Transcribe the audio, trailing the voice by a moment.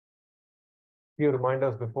few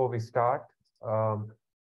reminders before we start.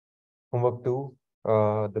 Homework 2,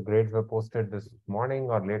 the grades were posted this morning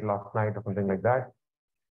or late last night or something like that.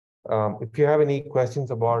 If you have any questions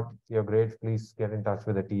about your grades, please get in touch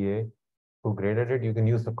with the TA who graded it. You can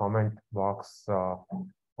use the comment box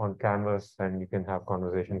on Canvas and you can have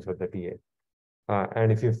conversations with the TA.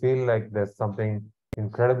 And if you feel like there's something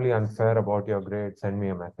incredibly unfair about your grade, send me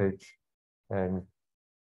a message and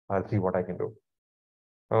I'll see what I can do.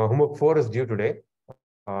 Homework 4 is due today.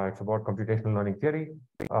 It's about computational learning theory.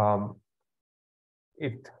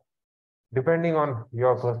 Depending on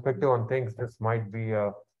your perspective on things, this might be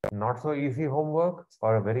a not so easy homework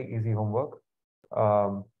or a very easy homework.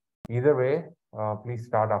 Either way, please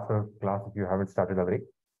start after class if you haven't started already.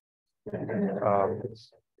 I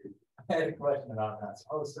had a question about that. So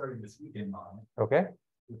I was starting this weekend on it. Okay.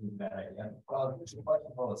 There's a question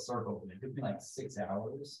called a circle. It could be like 6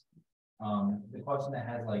 hours. The question that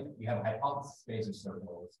has like you have a hypothesis space of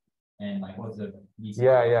circles and like what's the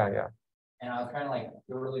yeah. And I was trying to like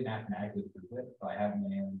thoroughly mathematically prove it, but I haven't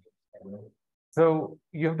been able to get it. So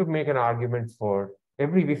you have to make an argument for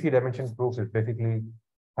every VC dimension proof is basically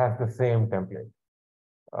has the same template.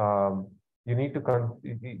 You need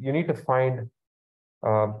to find.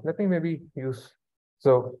 Let me maybe use.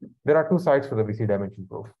 So there are two sides to the VC dimension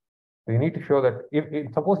proof. So you need to show that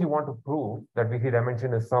if suppose you want to prove that VC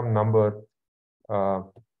dimension is some number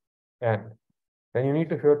n, then you need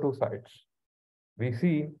to show two sides.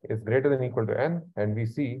 VC is greater than or equal to n, and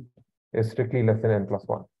VC is strictly less than n plus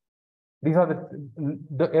 1. These are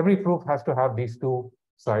every proof has to have these two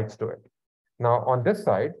sides to it. Now on this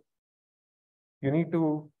side, you need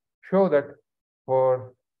to show that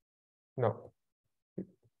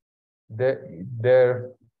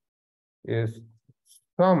there is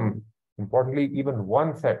some, importantly, even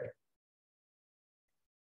one set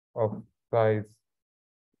of size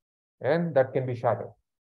n that can be shattered.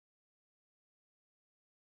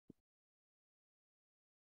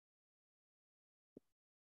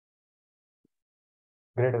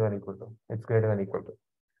 Greater than or equal to. It's greater than or equal to.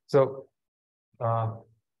 So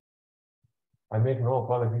I make no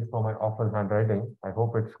apologies for my awful handwriting. I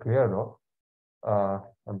hope it's clear though.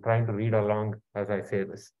 I'm trying to read along as I say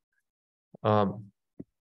this.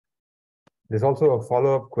 There's also a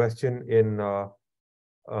follow-up question in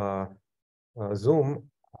Zoom.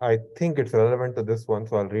 I think it's relevant to this one,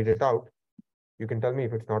 so I'll read it out. You can tell me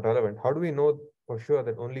if it's not relevant. How do we know for sure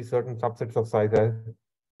that only certain subsets of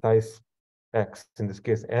size x, in this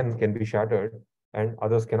case n, can be shattered and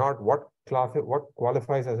others cannot? What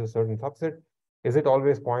qualifies as a certain subset? Is it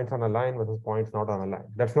always points on a line versus points not on a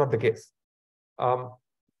line? That's not the case.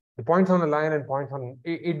 The points on a line and points on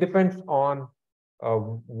it depends on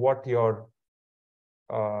what your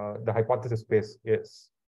the hypothesis space is.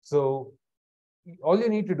 So all you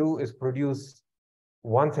need to do is produce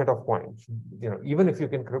one set of points. Even if you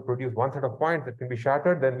can produce one set of points that can be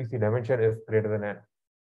shattered, then we see dimension is greater than n.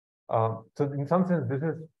 So in some sense, this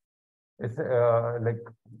is like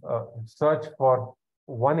search for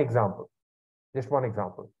one example, just one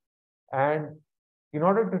example. And in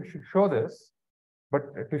order to show this, but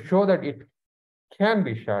to show that it can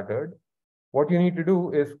be shattered, what you need to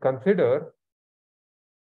do is consider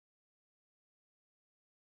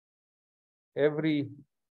every.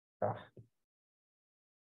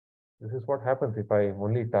 This is what happens if I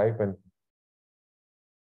only type and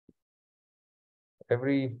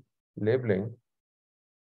every labeling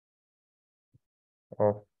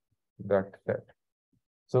of that set.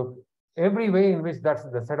 So every way in which that's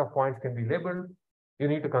the set of points can be labeled, you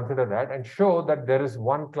need to consider that and show that there is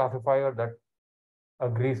one classifier that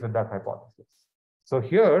agrees with that hypothesis. So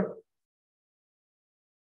here,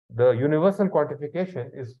 the universal quantification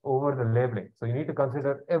is over the labeling. So you need to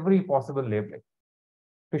consider every possible labeling.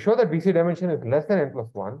 To show that VC dimension is less than n plus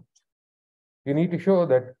 1, you need to show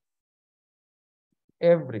that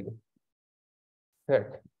every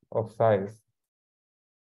set of size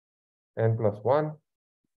n plus 1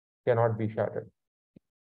 cannot be shattered.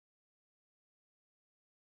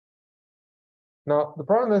 Now, the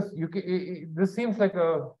problem is, this seems like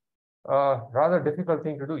a rather difficult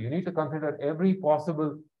thing to do. You need to consider every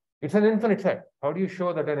possible, it's an infinite set. How do you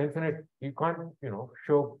show that an infinite, you can't,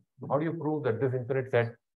 show, how do you prove that this infinite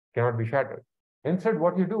set cannot be shattered? Instead,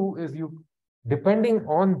 what you do is depending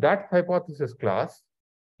on that hypothesis class,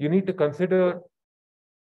 you need to consider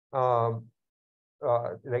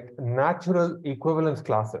like natural equivalence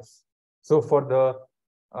classes. So for the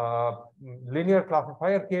linear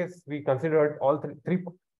classifier case, we considered all three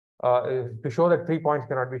to show that 3 points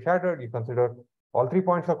cannot be shattered. You consider all 3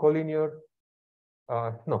 points are collinear.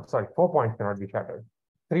 4 points cannot be shattered.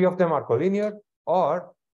 3 of them are collinear,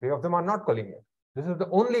 or 3 of them are not collinear. This is the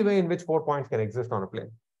only way in which 4 points can exist on a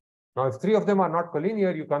plane. Now, if 3 of them are not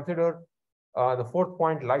collinear, you consider the 4th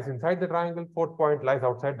point lies inside the triangle, 4th point lies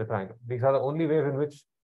outside the triangle. These are the only ways in which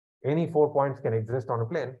any 4 points can exist on a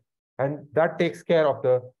plane. And that takes care of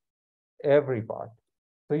the every part.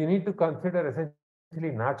 So you need to consider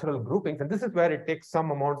essentially natural groupings. And this is where it takes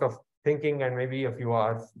some amount of thinking and maybe a few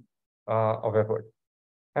hours of effort.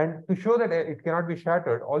 And to show that it cannot be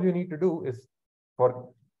shattered, all you need to do is, for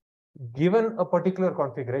given a particular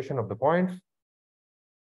configuration of the points,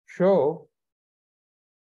 show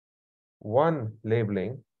one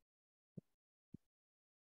labeling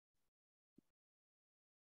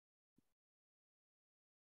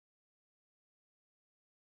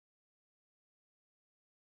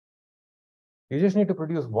you just need to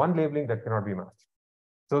produce one labeling that cannot be matched.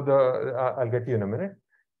 So I'll get to you in a minute.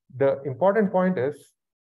 The important point is,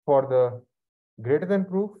 for the greater than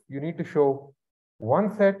proof, you need to show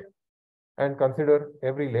one set and consider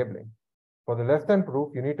every labeling. For the less than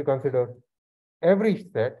proof, you need to consider every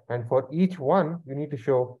set, and for each one, you need to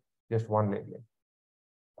show just one labeling.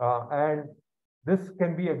 And this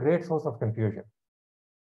can be a great source of confusion.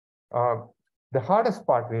 The hardest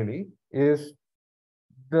part really is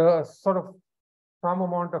the sort of some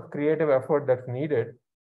amount of creative effort that's needed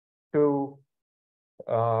to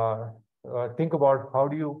think about how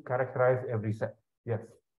do you characterize every set. Yes.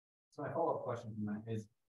 So my follow-up question from that is,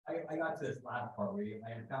 I got to this last part where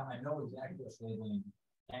I know exactly what labeling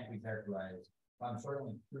can't be characterized, but I'm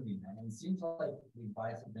struggling proving that. And it seems like we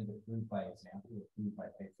buy something to prove by example or prove by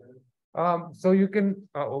picture. So you can,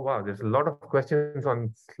 oh wow, there's a lot of questions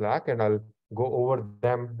on Slack, and I'll go over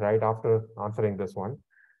them right after answering this one.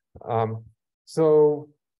 So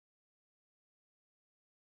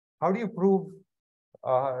how do you prove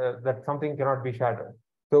that something cannot be shattered?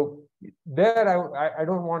 So there, I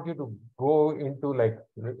don't want you to go into like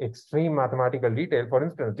extreme mathematical detail. For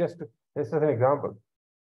instance, just as an example,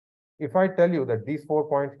 if I tell you that these 4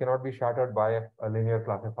 points cannot be shattered by a linear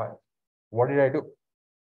classifier, what did I do?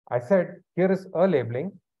 I said, here is a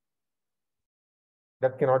labeling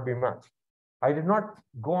that cannot be matched. I did not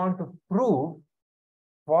go on to prove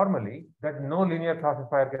formally that no linear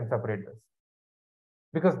classifier can separate this,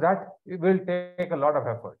 because that will take a lot of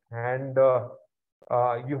effort, and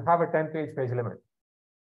you have a 10-page page limit.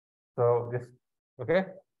 So this, okay.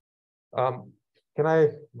 Can I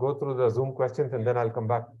go through the Zoom questions and then I'll come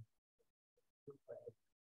back?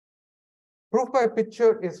 Proof by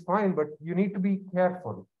picture is fine, but you need to be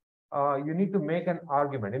careful. You need to make an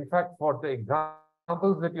argument. In fact, for the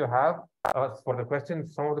examples that you have, for the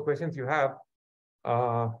questions, some of the questions you have,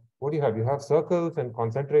 what do you have? You have circles and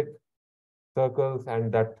concentric circles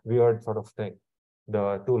and that weird sort of thing,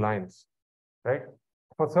 the 2 lines, right?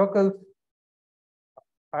 For circles,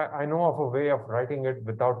 I know of a way of writing it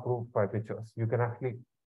without proof by pictures. You can actually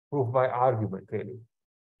prove by argument, really.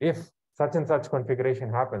 If such and such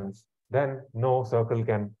configuration happens, then no circle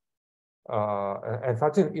can, and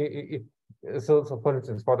such an, so for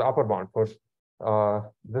instance, for the upper bound, for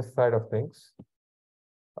this side of things,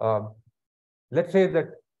 let's say that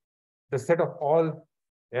the set of all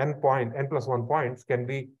n plus 1 points can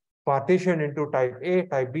be partitioned into type A,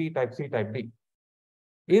 type B, type C, type D.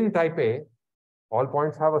 In type A, all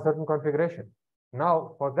points have a certain configuration.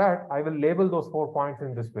 Now, for that, I will label those 4 points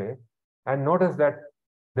in this way, and notice that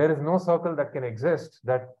there is no circle that can exist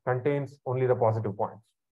that contains only the positive points.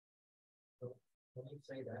 So when you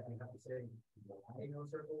say that, you have to say why no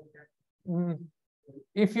circle?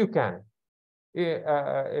 If you can,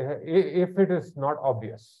 if it is not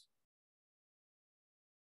obvious.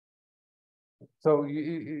 So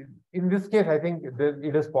in this case, I think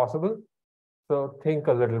it is possible. So think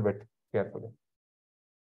a little bit carefully.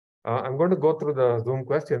 I'm going to go through the Zoom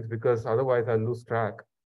questions because otherwise I'll lose track.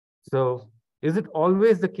 So is it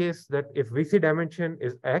always the case that if VC dimension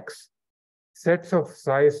is X, sets of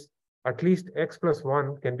size at least X plus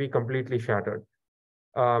 1 can be completely shattered?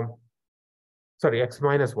 Sorry, X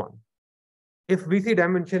minus 1. If VC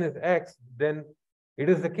dimension is X, then it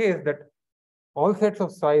is the case that all sets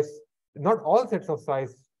of size, not all sets of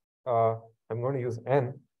size, I'm going to use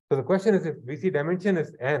N. So the question is, if VC dimension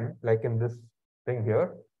is N, like in this thing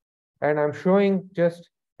here, and I'm showing just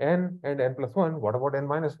N and N plus 1, what about N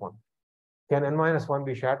minus 1? Can N minus 1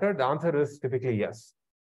 be shattered? The answer is typically yes.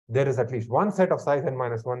 There is at least one set of size N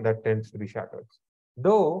minus 1 that tends to be shattered.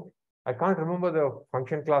 Though I can't remember the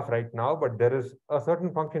function class right now, but there is a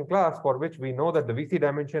certain function class for which we know that the VC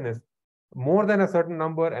dimension is more than a certain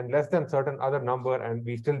number and less than certain other number, and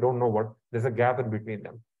we still don't know what, there's a gap in between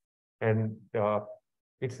them. And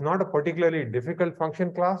it's not a particularly difficult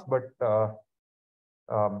function class, but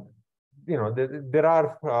you know, there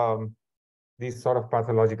these sort of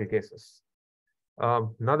pathological cases.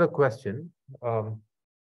 Another question,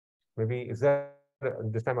 maybe is there,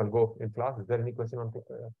 this time I'll go in class. Is there any question on,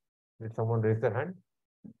 did someone raise their hand?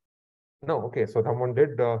 No, okay, so someone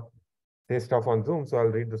did say stuff on Zoom, so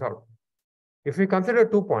I'll read this out. If we consider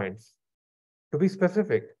 2 points, to be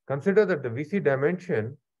specific, consider that the VC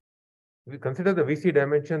dimension, we consider the VC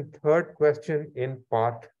dimension third question in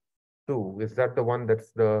part 2. Is that the one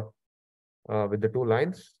that's the with the 2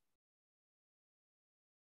 lines?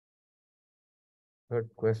 Third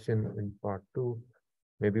question in part 2.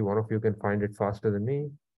 Maybe one of you can find it faster than me.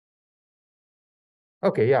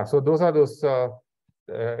 Okay, yeah, so those are those,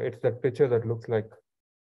 it's that picture that looks like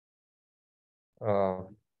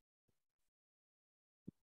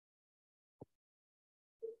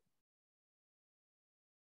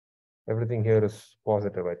everything here is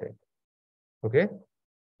positive, I think. Okay.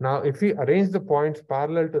 Now, if we arrange the points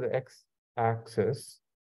parallel to the x-axis,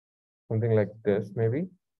 something like this, maybe,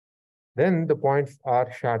 then the points are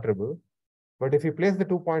shatterable. But if you place the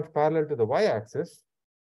 2 points parallel to the y-axis,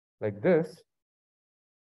 like this,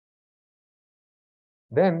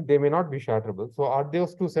 then they may not be shatterable. So are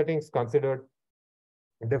those 2 settings considered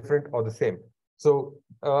different or the same? So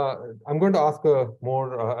I'm going to ask a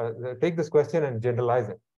more, take this question and generalize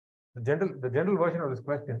it. The general version of this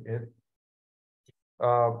question is,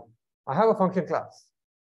 I have a function class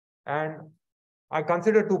and I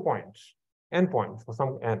consider 2 points, n points for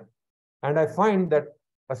some n. And I find that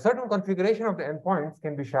a certain configuration of the n points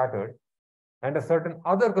can be shattered and a certain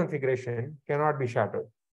other configuration cannot be shattered.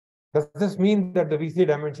 Does this mean that the VC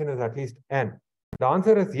dimension is at least n? The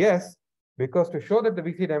answer is yes, because to show that the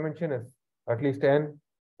VC dimension is at least n,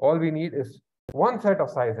 all we need is one set of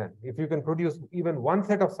size n. If you can produce even one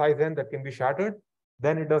set of size n that can be shattered,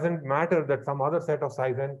 then it doesn't matter that some other set of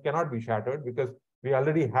size n cannot be shattered, because we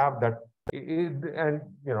already have that. And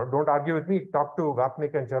don't argue with me. Talk to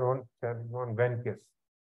Vapnik and Cherwon Venkis.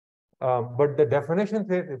 But the definition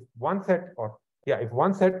says if one set, if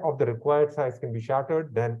one set of the required size can be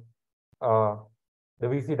shattered, then the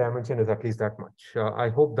VC dimension is at least that much. I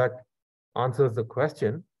hope that answers the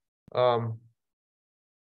question.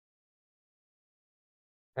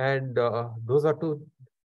 And those are 2.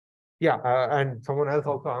 Yeah, and someone else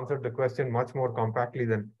also answered the question much more compactly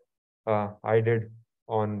than I did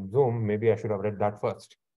on Zoom. Maybe I should have read that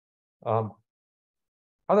first.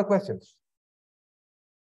 Other questions?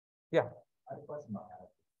 Yeah. I have a question about that.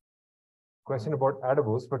 Question about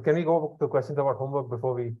Adaboost, but can we go to questions about homework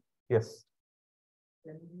before we? Yes.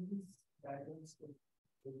 Can you use diagrams?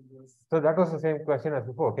 So that was the same question as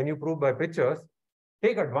before. Can you prove by pictures?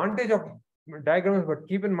 Take advantage of diagrams, but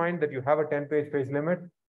keep in mind that you have a 10-page page limit.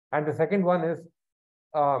 And the second one is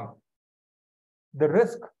the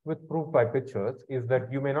risk with proof by pictures is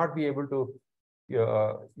that you may not be able to,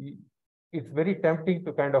 it's very tempting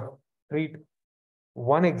to kind of treat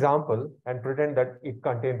one example and pretend that it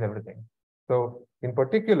contains everything. So in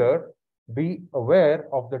particular, be aware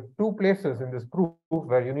of the 2 places in this proof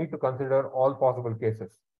where you need to consider all possible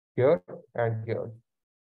cases, here and here.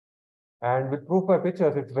 And with proof by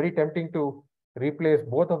pictures, it's very tempting to replace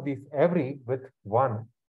both of these every with one.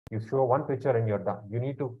 You show one picture and you're done. You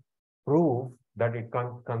need to prove that it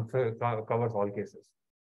covers all cases.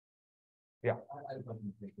 Yeah. I have a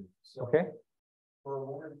question. So okay. For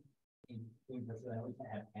one, I always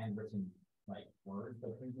have handwritten like words,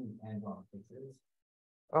 but we do hand-drawn pictures.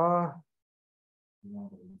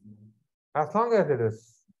 As long as it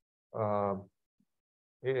is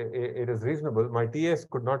it is reasonable. My TAs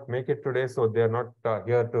could not make it today, so they are not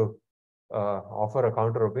here to offer a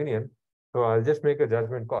counter opinion. So I'll just make a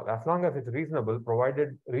judgment call. As long as it's reasonable,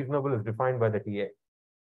 provided reasonable is defined by the TA.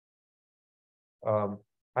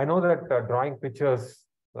 I know that drawing pictures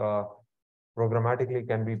programmatically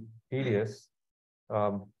can be tedious.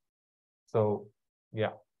 So,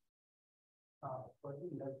 yeah.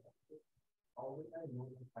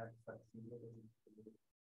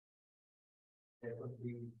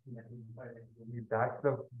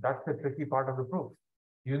 That's the tricky part of the proof.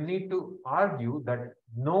 You need to argue that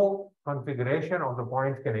no configuration of the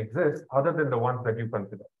points can exist other than the ones that you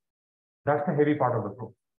consider. That's the heavy part of the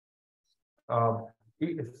proof.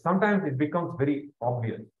 Sometimes it becomes very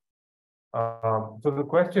obvious. So the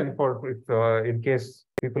question for in case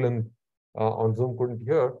people on Zoom couldn't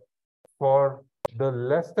hear, for the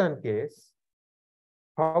less than case,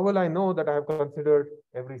 how will I know that I have considered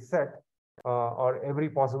every set or every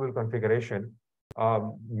possible configuration?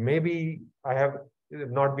 Maybe I have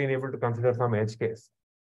not been able to consider some edge case.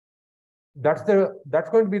 That's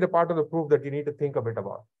going to be the part of the proof that you need to think a bit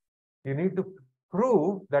about. You need to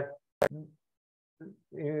prove that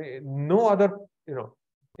no other,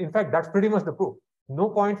 in fact, that's pretty much the proof. No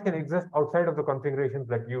points can exist outside of the configurations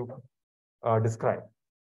that you describe.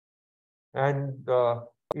 And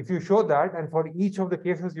if you show that, and for each of the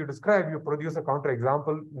cases you describe, you produce a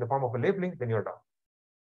counterexample in the form of a labeling, then you're done.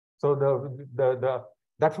 So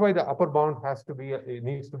that's why the upper bound has to be, it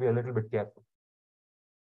needs to be a little bit careful.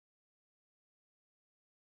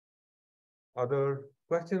 Other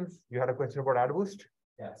questions? You had a question about AdaBoost?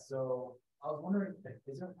 Yeah, so I was wondering,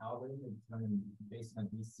 is there an algorithm determined based on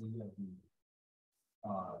DC of the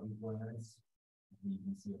requirements? The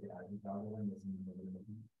DC of the AdaBoost algorithm is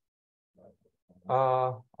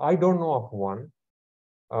I don't know of one.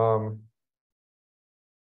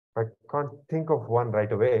 I can't think of one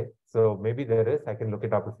right away. So maybe there is. I can look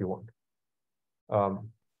it up if you want.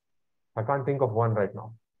 I can't think of one right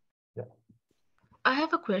now. Yeah. I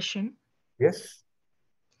have a question. Yes.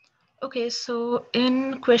 Okay, so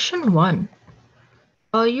in question 1,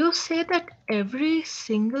 you say that every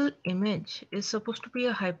single image is supposed to be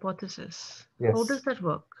a hypothesis. Yes. How does that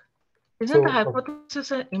work? Isn't a So, hypothesis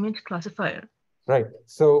an image classifier? right.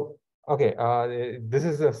 So, okay, this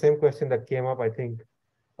is the same question that came up, I think,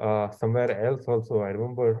 somewhere else also. I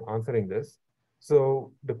remember answering this.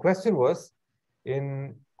 So the question was,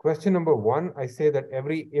 in question number 1, I say that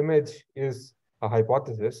every image is a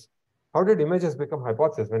hypothesis. How did images become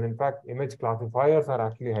hypotheses when in fact image classifiers are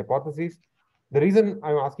actually hypotheses? The reason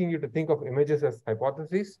I'm asking you to think of images as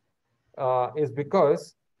hypotheses is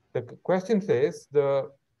because the question says the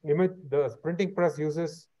printing press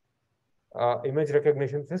uses image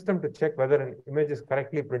recognition system to check whether an image is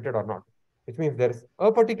correctly printed or not, which means there is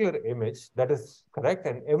a particular image that is correct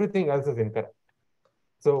and everything else is incorrect.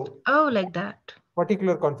 So, Oh, like that.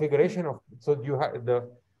 particular configuration of, so you have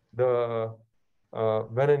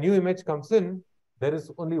when a new image comes in, there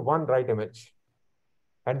is only one right image,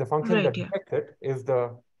 and the function Right, that yeah. detects it is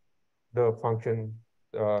the function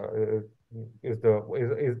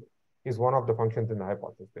is one of the functions in the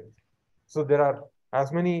hypothesis space. So there are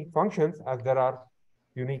as many functions as there are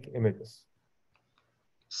unique images.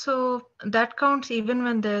 So that counts even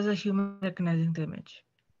when there's a human recognizing the image.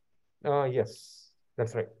 Yes,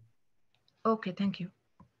 that's right. Okay, thank you.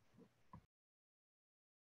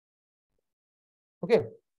 Okay.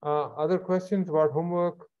 Other questions about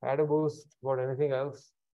homework, AdaBoost, about anything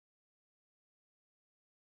else?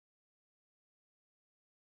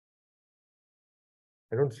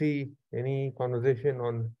 I don't see any conversation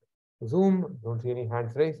on Zoom. Don't see any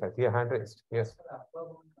hands raised. I see a hand raised. Yes.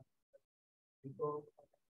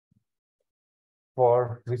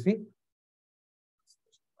 For VC?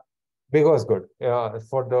 Big was good. If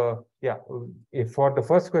for the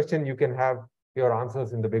first question, you can have your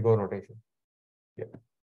answers in the big O notation. Yeah.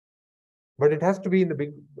 But it has to be in the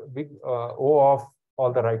big O of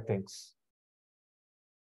all the right things.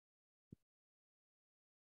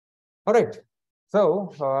 All right. So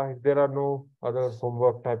if there are no other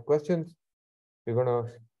homework type questions, we're going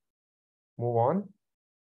to move on.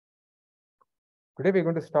 Today, we're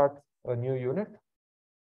going to start a new unit.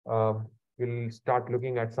 We'll start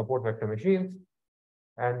looking at support vector machines.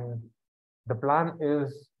 And the plan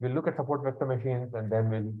is we'll look at support vector machines and then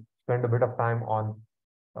we'll spend a bit of time on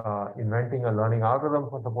inventing a learning algorithm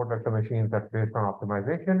for support vector machines that's based on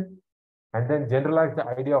optimization, and then generalize the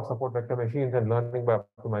idea of support vector machines and learning by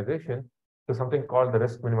optimization to something called the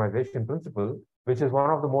risk minimization principle, which is one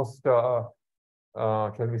of the most, shall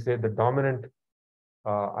we say, the dominant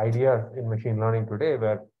ideas in machine learning today,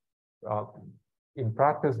 where in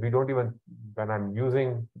practice, we don't even, when I'm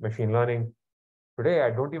using machine learning today,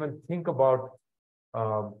 I don't even think about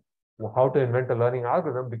how to invent a learning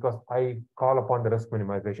algorithm because I call upon the risk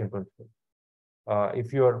minimization principle.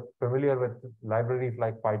 If you're familiar with libraries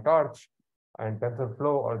like PyTorch and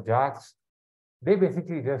TensorFlow or JAX, they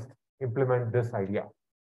basically just implement this idea.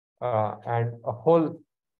 And a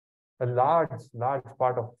large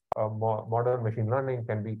part of modern machine learning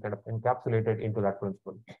can be kind of encapsulated into that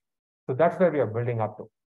principle. So that's where we are building up to.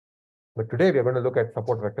 But today we are going to look at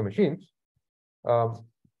support vector machines to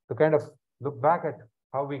kind of look back at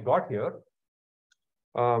how we got here.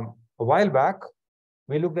 A while back,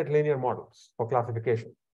 we looked at linear models for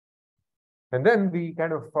classification. And then we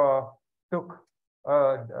kind of took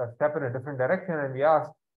a step in a different direction and we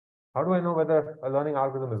asked, how do I know whether a learning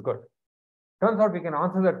algorithm is good? Turns out we can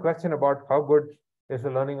answer that question about how good is a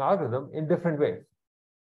learning algorithm in different ways.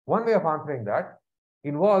 One way of answering that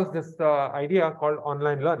involves this idea called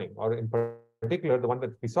online learning, or in particular, the one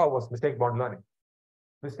that we saw was mistake-bound learning.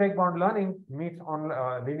 Mistake-bound learning meets on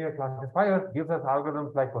linear classifiers, gives us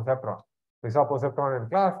algorithms like perceptron. We saw perceptron in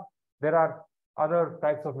class. There are other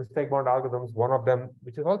types of mistake-bound algorithms. One of them,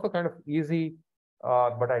 which is also kind of easy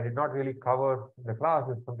but I did not really cover in the class,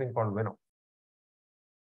 is something called winnow.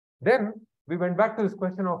 Then we went back to this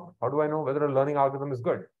question of how do I know whether a learning algorithm is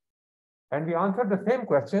good? And we answered the same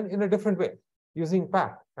question in a different way, using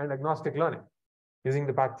PAC and agnostic learning, using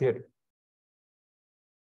the PAC theory.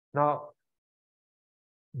 Now,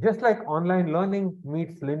 just like online learning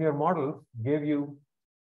meets linear models gave you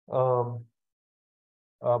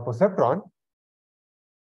perceptron,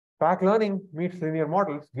 PAC learning meets linear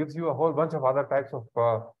models gives you a whole bunch of other types of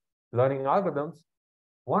learning algorithms.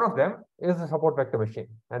 One of them is a support vector machine,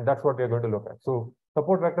 and that's what we're going to look at. So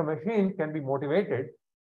support vector machine can be motivated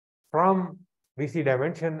from VC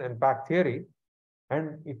dimension and PAC theory,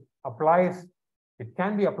 and it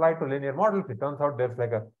can be applied to linear models. It turns out there's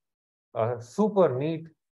like a super neat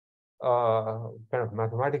kind of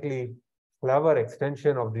mathematically clever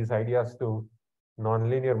extension of these ideas to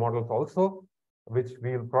nonlinear models also, which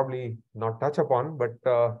we'll probably not touch upon, but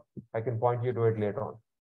I can point you to it later on.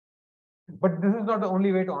 But this is not the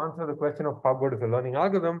only way to answer the question of how good is a learning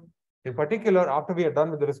algorithm. In particular, after we are done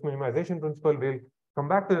with the risk minimization principle, we'll come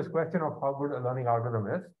back to this question of how good a learning algorithm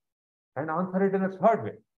is and answer it in a third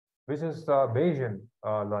way, which is Bayesian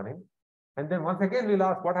learning. And then once again, we'll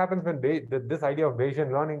ask what happens when this idea of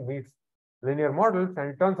Bayesian learning meets linear models, and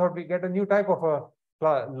it turns out we get a new type of a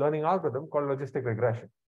learning algorithm called logistic regression.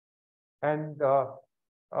 And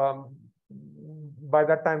by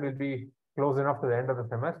that time, we'll be close enough to the end of the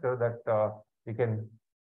semester that we can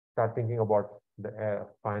start thinking about the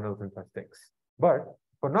finals and such things. But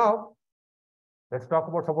for now, let's talk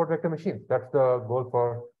about support vector machines. That's the goal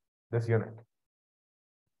for this unit.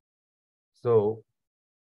 So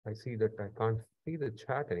I see that I can't see the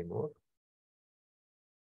chat anymore.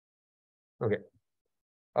 Okay.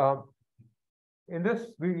 In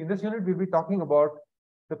this unit, we'll be talking about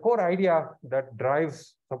the core idea that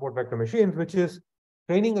drives support vector machines, which is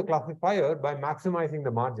training a classifier by maximizing the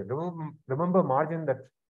margin. Remember margin that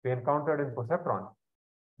we encountered in perceptron,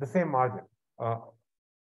 the same margin.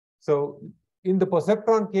 So in the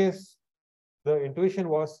perceptron case, the intuition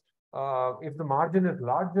was if the margin is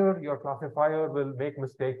larger, your classifier will make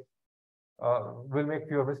mistakes, will make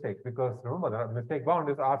fewer mistakes, because remember the mistake bound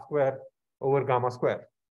is R square over gamma square.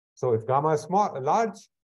 So if gamma is small, large,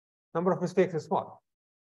 number of mistakes is small.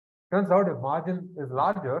 Turns out if margin is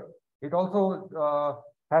larger, it also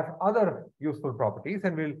has other useful properties,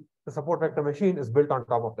 and the support vector machine is built on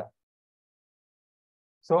top of that.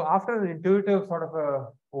 So after an intuitive sort of a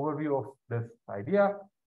overview of this idea,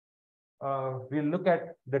 we'll look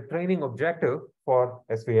at the training objective for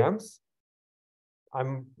SVMs.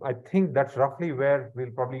 I think that's roughly where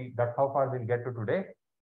that's how far we'll get to today.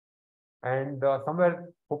 And somewhere,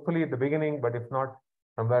 hopefully at the beginning, but if not,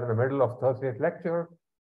 somewhere in the middle of Thursday's lecture,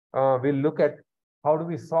 we'll look at how do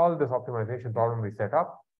we solve this optimization problem we set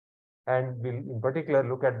up. And we'll in particular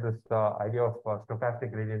look at this idea of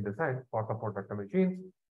stochastic gradient descent for support vector machines.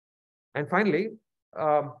 And finally,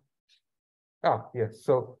 yes,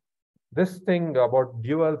 so this thing about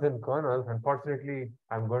duals and kernels, unfortunately,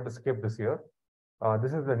 I'm going to skip this year.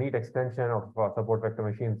 This is the neat extension of support vector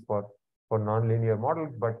machines for nonlinear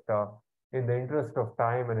models, but in the interest of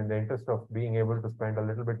time and in the interest of being able to spend a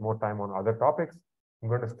little bit more time on other topics, I'm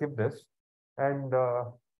going to skip this. And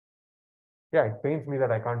yeah, it pains me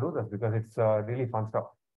that I can't do this because it's really fun stuff.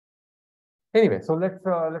 Anyway, so let's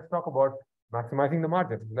talk about maximizing the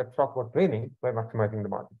margin. Let's talk about training by maximizing the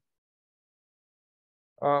margin.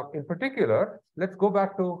 In particular, let's go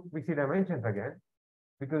back to VC dimensions again,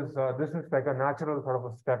 because this is like a natural sort of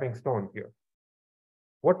a stepping stone here.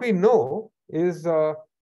 What we know is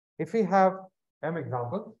if we have m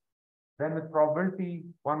examples, then with probability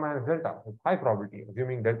 1 minus delta, with high probability,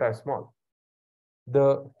 assuming delta is small,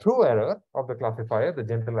 the true error of the classifier, the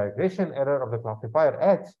generalization error of the classifier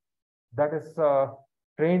H, that is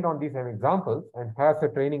trained on these m examples and has a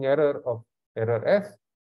training error of error S,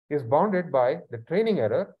 is bounded by the training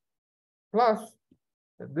error plus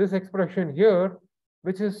this expression here,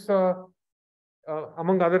 which is,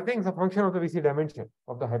 among other things, a function of the VC dimension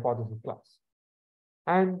of the hypothesis class.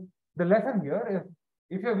 And the lesson here is,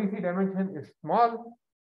 if your VC dimension is small,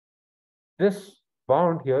 this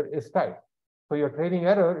bound here is tight. So your training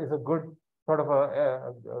error is a good sort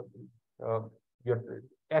of your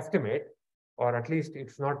estimate, or at least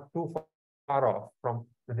it's not too far off from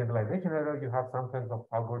the generalization error. You have some sense of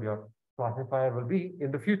how good your classifier will be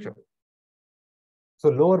in the future. So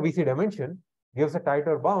lower VC dimension gives a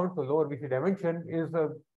tighter bound. So lower VC dimension is a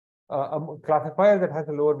classifier that has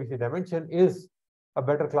a lower VC dimension is a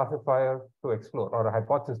better classifier to explore, or a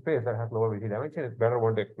hypothesis space that has lower VC dimension is better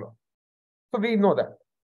one to explore. So we know that.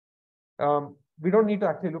 We don't need to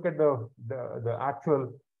actually look at the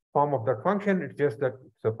actual form of that function. It's just that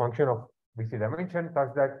it's a function of VC dimension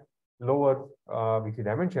such that lower VC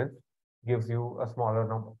dimensions gives you a smaller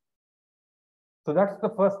number. So that's the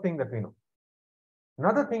first thing that we know.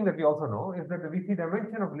 Another thing that we also know is that the VC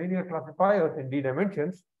dimension of linear classifiers in D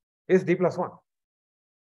dimensions is D plus 1.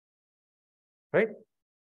 Right?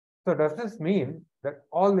 So does this mean that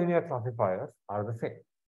all linear classifiers are the same?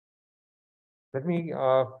 Let me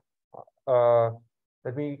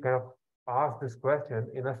kind of ask this question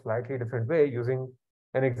in a slightly different way using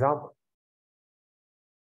an example.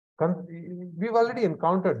 We've already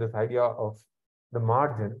encountered this idea of the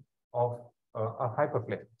margin of a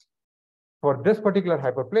hyperplane. For this particular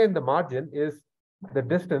hyperplane, the margin is the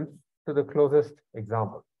distance to the closest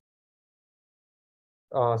example.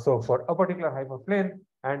 So for a particular hyperplane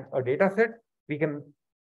and a data set, we can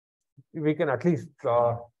at least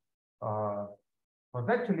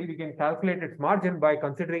conceptually we can calculate its margin by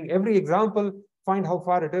considering every example, find how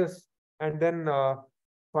far it is, and then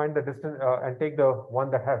find the distance and take the one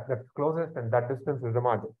that's closest, and that distance is the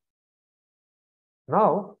margin.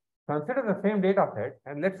 Now consider the same data set,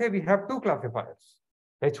 and let's say we have two classifiers,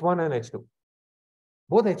 H1 and H2.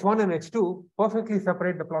 Both H1 and H2 perfectly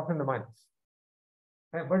separate the plus and the minus.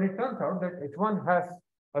 But it turns out that H1 has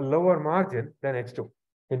a lower margin than H2.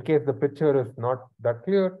 In case the picture is not that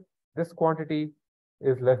clear, this quantity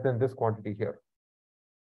is less than this quantity here.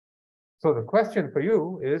 So the question for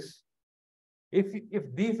you is, if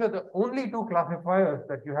these are the only two classifiers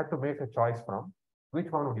that you had to make a choice from, which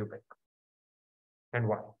one would you pick? And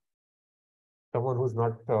why? Someone who's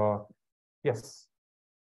not, yes.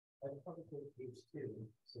 I'd probably take H2,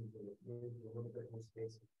 simply maybe a little bit more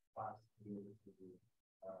space class to be able to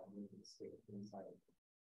move the state inside.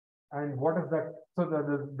 And what is that? So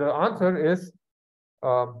the answer is,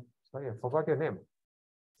 sorry, I forgot your name.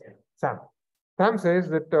 Sam. Sam says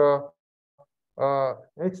that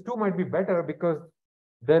H2 might be better because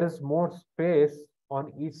there is more space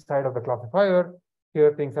on each side of the classifier.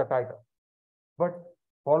 Here things are tighter. But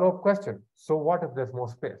follow-up question. So what if there's more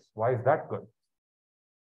space? Why is that good?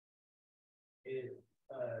 It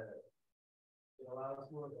allows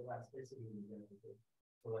more elasticity in the generator.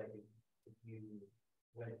 So like if you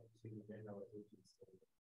went to the generalization state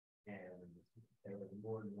and there was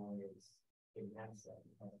more noise in that set,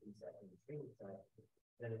 in the training set,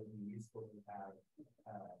 then it would be useful to have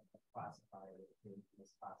a classifier in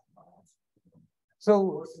this classifier.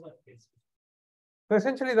 So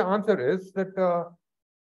essentially the answer is that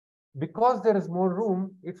because there is more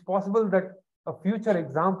room, it's possible that a future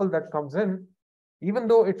example that comes in, even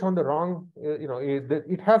though it's on the wrong,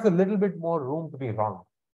 it has a little bit more room to be wrong.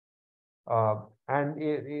 And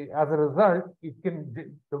as a result, it can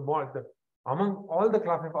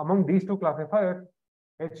among these two classifiers,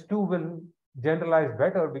 H2 will generalize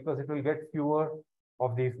better because it will get fewer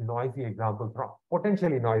of these noisy examples wrong.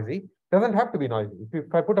 Potentially noisy, doesn't have to be noisy.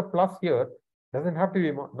 If I put a plus here, doesn't have to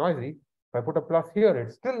be noisy. If I put a plus here,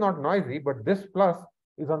 it's still not noisy, but this plus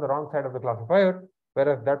is on the wrong side of the classifier,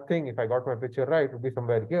 whereas that thing, if I got my picture right, would be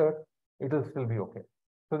somewhere here, it will still be okay.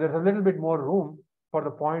 So there's a little bit more room for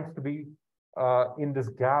the points to be in this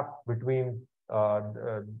gap between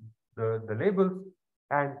the labels,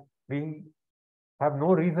 and we have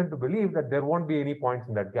no reason to believe that there won't be any points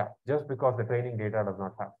in that gap just because the training data does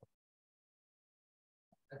not have them.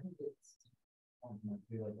 I think it's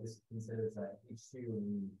like this considers that H2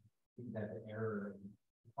 and that the error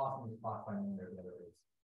possibly finding their error is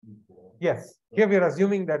equal. Yes, here we are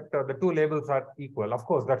assuming that the two labels are equal. Of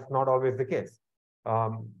course, that's not always the case.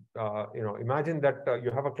 Imagine that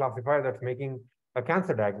you have a classifier that's making a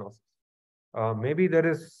cancer diagnosis. Maybe there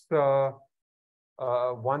is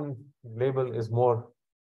one label is more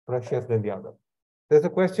precious than the other. There's a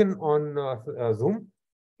question on Zoom.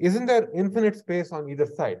 Isn't there infinite space on either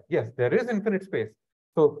side? Yes, there is infinite space.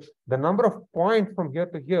 So the number of points from here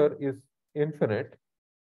to here is infinite.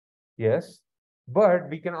 Yes, but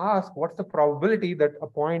we can ask what's the probability that a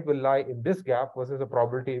point will lie in this gap versus the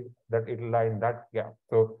probability that it will lie in that gap.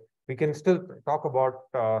 So we can still talk about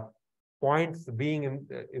points being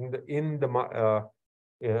in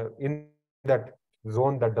that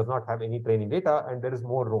zone that does not have any training data, and there is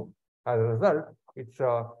more room. As a result, it's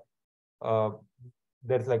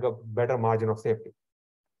there's like a better margin of safety.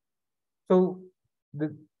 So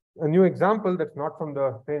a new example that's not from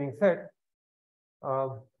the training set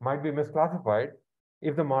might be misclassified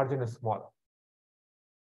if the margin is small.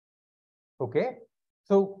 Okay,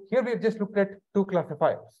 so here we've just looked at two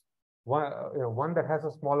classifiers. One that has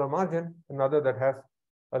a smaller margin, another that has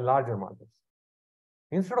a larger margin.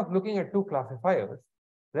 Instead of looking at two classifiers,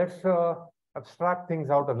 let's abstract things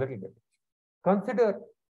out a little bit. Consider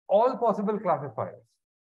all possible classifiers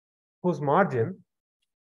whose margin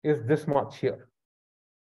is this much here.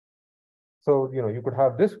 So, you could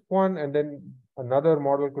have this one, and then another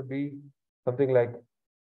model could be something like,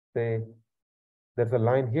 say, there's a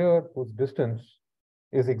line here whose distance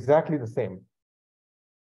is exactly the same.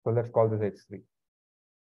 So let's call this H3.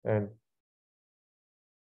 And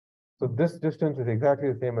so this distance is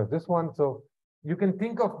exactly the same as this one. So you can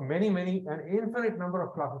think of an infinite number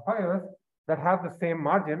of classifiers that have the same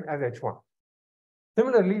margin as H1.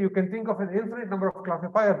 Similarly, you can think of an infinite number of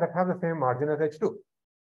classifiers that have the same margin as H2.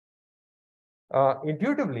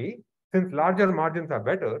 Intuitively, since larger margins are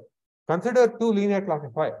better, consider two linear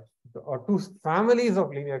classifiers or two families of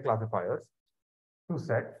linear classifiers, two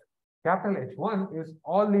sets. Capital H1 is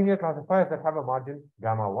all linear classifiers that have a margin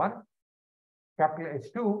gamma 1. Capital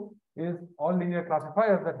H2 is all linear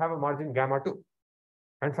classifiers that have a margin gamma 2.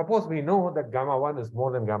 And suppose we know that gamma 1 is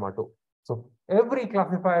more than gamma 2. So every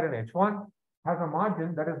classifier in H1 has a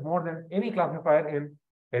margin that is more than any classifier in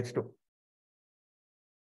H2.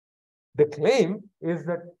 The claim is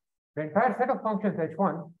that the entire set of functions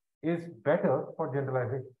H1 is better for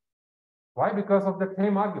generalization. Why? Because of the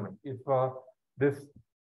same argument. If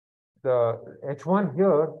the H1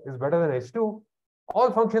 here is better than H2,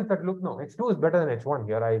 all functions that look, no, H2 is better than H1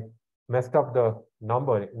 here. I messed up the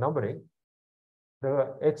numbering.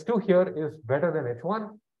 The H2 here is better than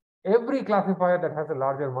H1. Every classifier that has a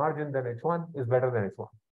larger margin than H1 is better than H1.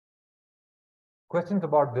 Questions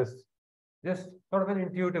about this? Just sort of an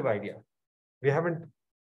intuitive idea. We haven't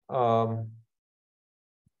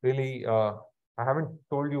really, I haven't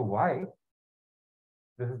told you why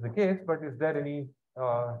this is the case, but is there any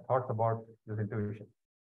thoughts about this intuition?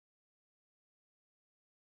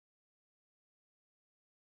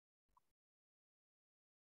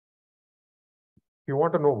 If you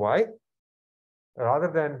want to know why, rather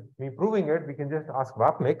than me proving it, we can just ask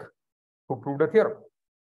Vapnik, who proved a theorem.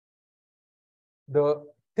 The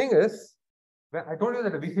thing is, when I told you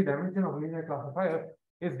that the VC dimension of a linear classifier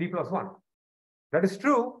is d plus 1. That is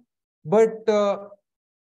true, but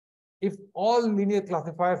if all linear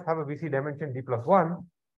classifiers have a VC dimension d plus 1,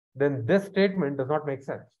 then this statement does not make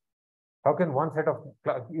sense. How can one set of,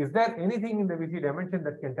 is there anything in the VC dimension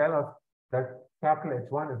that can tell us that capital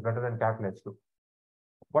H1 is better than capital H2?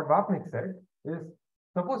 What Vapnik said is,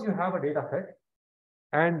 suppose you have a data set,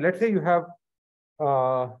 and let's say you have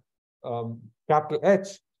capital H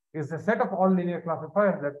is the set of all linear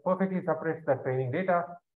classifiers that perfectly separates the training data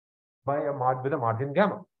by with a margin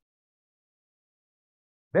gamma.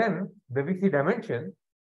 Then the VC dimension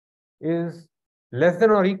is less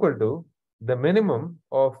than or equal to the minimum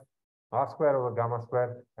of R square over gamma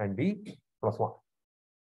square and D plus 1.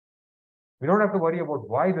 We don't have to worry about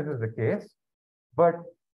why this is the case, but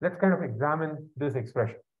let's kind of examine this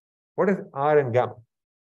expression. What is R and gamma?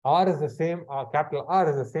 R is the same, capital R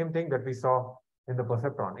is the same thing that we saw in the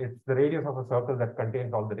perceptron. It's the radius of a circle that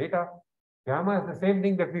contains all the data. Gamma is the same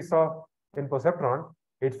thing that we saw in perceptron.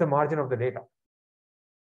 It's the margin of the data.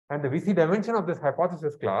 And the VC dimension of this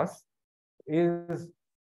hypothesis class is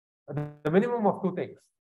the minimum of two things,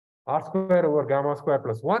 R square over gamma square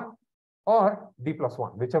plus 1 or D plus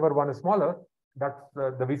 1. Whichever one is smaller, that's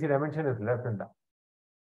the VC dimension is less than that.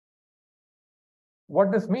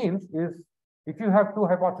 What this means is, if you have two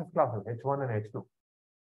hypothesis classes, H1 and H2,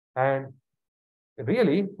 and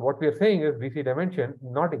really what we are saying is VC dimension,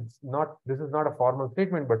 this is not a formal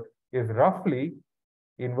statement, but is roughly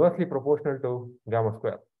inversely proportional to gamma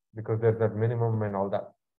square, because there's that minimum and all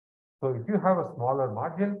that. So if you have a smaller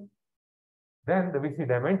margin, then the VC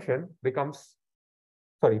dimension becomes,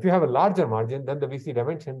 sorry, if you have a larger margin, then the VC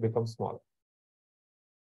dimension becomes smaller.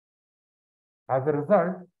 As a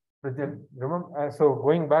result, remember, so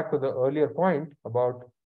going back to the earlier point about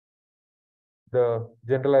the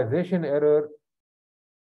generalization error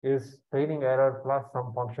is training error plus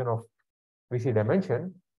some function of VC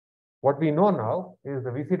dimension. What we know now is the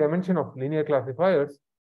VC dimension of linear classifiers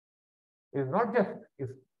is not just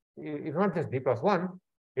d plus 1,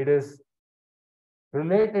 it is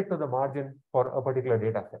related to the margin for a particular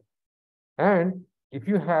data set. And if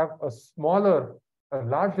you have a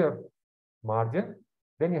larger margin,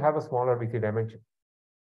 then you have a smaller VC dimension.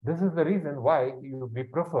 This is the reason why we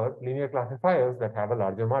prefer linear classifiers that have a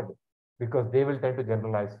larger margin, because they will tend to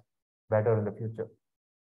generalize better in the future.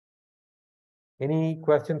 Any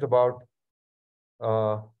questions about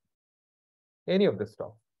any of this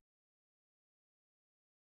stuff?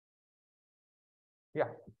 Yeah.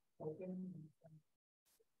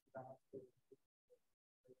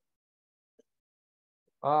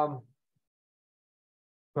 It's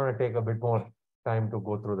going to take a bit more time to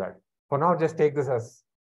go through that. For now, just take this as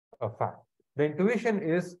a fact. The intuition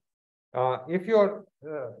is, if your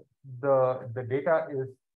the data is,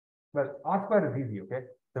 well, R square is easy, okay?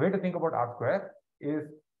 The way to think about R square is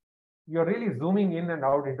you're really zooming in and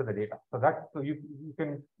out into the data. So you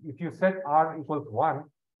can, if you set R equals 1,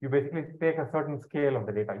 you basically take a certain scale of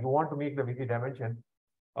the data. You want to make the VC dimension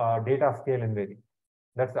data scale in variable.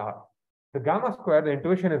 That's R. The gamma square, the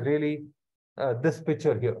intuition is really this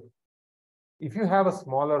picture here. If you have a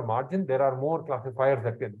smaller margin, there are more classifiers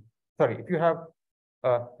that can, sorry, if you have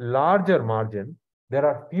a larger margin, there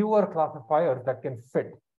are fewer classifiers that can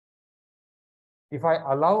fit. If I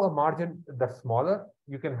allow a margin that's smaller,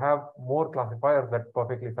 you can have more classifiers that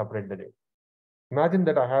perfectly separate the data. Imagine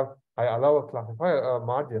that I allow a classifier, a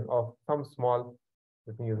margin of some small,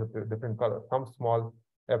 let me use a different color, some small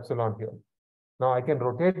epsilon here. Now I can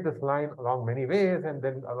rotate this line along many ways, and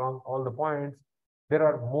then along all the points, there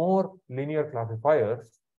are more linear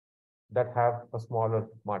classifiers that have a smaller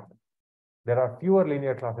margin. There are fewer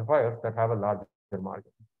linear classifiers that have a larger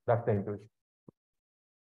margin. That's the intuition.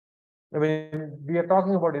 I mean, we are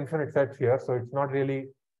talking about infinite sets here, so it's not really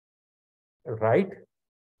right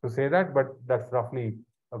to say that, but that's roughly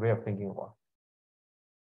a way of thinking about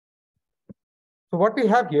it. So what we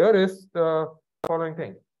have here is the following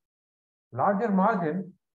thing. Larger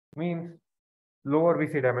margin means lower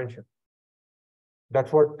VC dimension.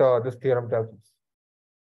 That's what this theorem tells us.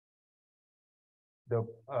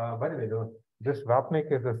 By the way, this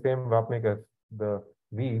Vapnik is the same Vapnik as the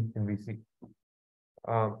V in VC.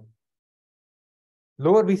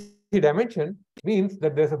 Lower VC dimension means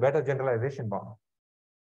that there's a better generalization bound.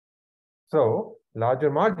 So larger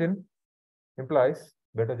margin implies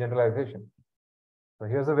better generalization. So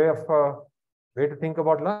here's a way to think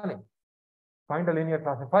about learning. Find a linear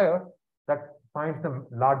classifier that finds the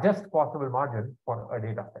largest possible margin for a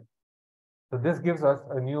data set. So this gives us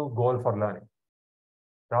a new goal for learning.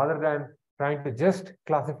 Rather than trying to just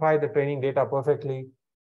classify the training data perfectly,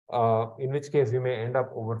 in which case we may end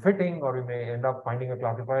up overfitting, or we may end up finding a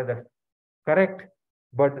classifier that's correct,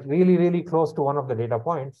 but really, really close to one of the data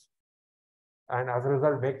points, and as a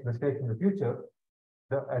result makes mistakes in the future.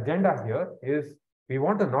 The agenda here is we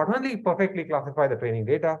want to not only perfectly classify the training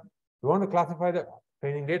data, we want to classify the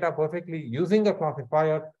training data perfectly using a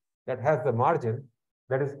classifier that has the margin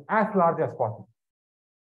that is as large as possible.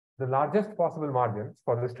 The largest possible margins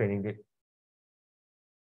for this training data.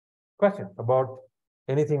 Question about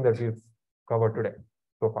anything that we've covered today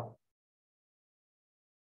so far.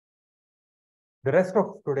 The rest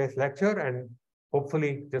of today's lecture, and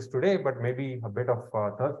hopefully just today, but maybe a bit of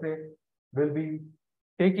Thursday, will be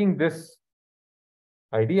taking this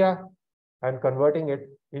idea and converting it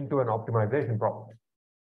into an optimization problem.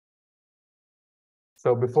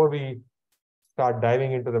 So before we start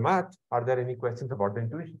diving into the math, are there any questions about the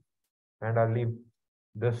intuition? And I'll leave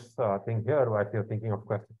this thing here while you're thinking of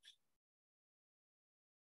questions.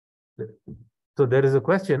 So there is a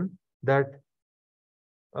question that,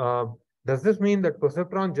 does this mean that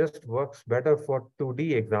perceptron just works better for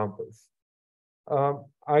 2D examples?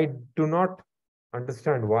 I do not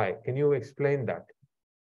understand why. Can you explain that?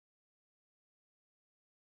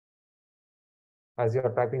 As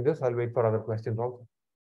you're typing this, I'll wait for other questions also.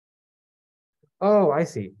 Oh, I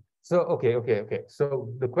see. So, okay. So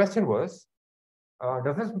the question was,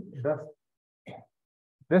 does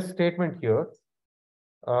this statement here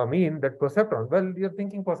mean that perceptron, well, you're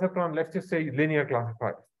thinking perceptron, let's just say linear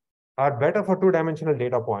classifiers, are better for two-dimensional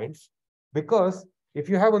data points, because if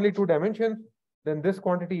you have only 2 dimensions, then this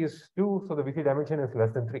quantity is 2, so the VC dimension is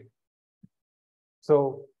less than 3.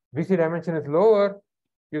 So VC dimension is lower,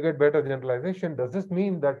 you get better generalization. Does this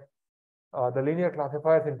mean that the linear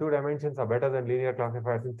classifiers in 2 dimensions are better than linear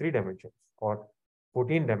classifiers in 3 dimensions or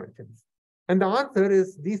 14 dimensions? And the answer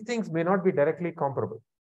is these things may not be directly comparable.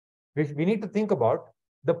 We need to think about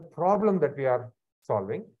the problem that we are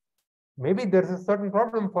solving. Maybe there's a certain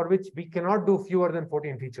problem for which we cannot do fewer than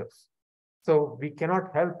 14 features. So we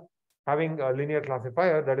cannot help having a linear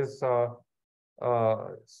classifier that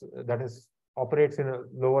is operates in a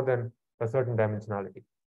lower than a certain dimensionality.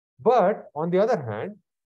 But on the other hand,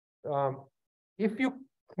 if you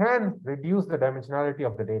can reduce the dimensionality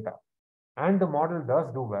of the data and the model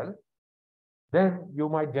does do well, then you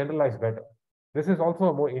might generalize better. This is also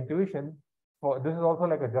a more intuition for, this is also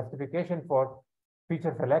like a justification for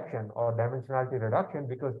feature selection or dimensionality reduction,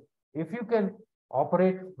 because if you can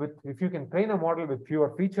train a model with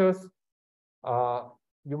fewer features,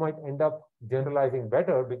 you might end up generalizing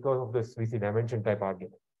better because of this VC dimension type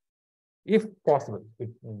argument. If possible,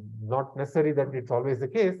 it's not necessary that it's always the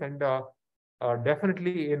case, and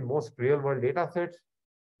definitely in most real-world data sets,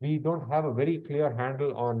 we don't have a very clear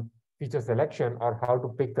handle on feature selection or how to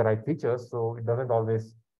pick the right features, so it doesn't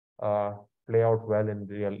always play out well in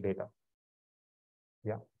real data.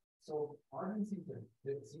 Yeah. So margin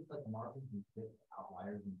it seems like margin can fit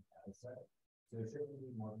outliers in the data set. So shouldn't we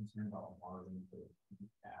be more concerned about margin for the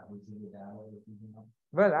average of the data we're using up?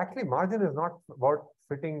 Well, actually, margin is not about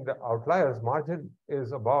fitting the outliers. Margin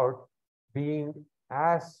is about being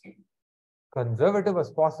as conservative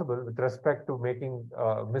as possible with respect to making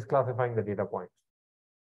misclassifying the data points.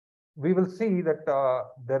 We will see that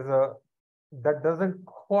that doesn't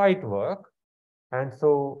quite work, and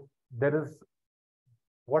so there is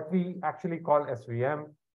what we actually call SVM,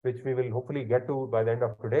 which we will hopefully get to by the end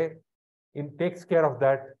of today. It takes care of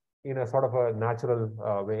that in a sort of a natural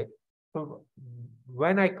way. So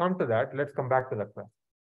when I come to that, let's come back to that question.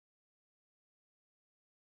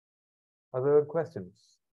 Other questions?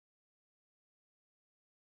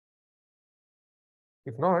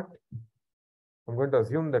 If not, I'm going to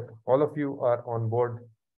assume that all of you are on board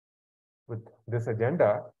with this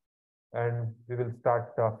agenda, and we will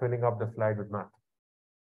start filling up the slide with math.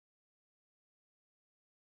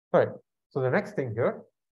 All right. So the next thing here,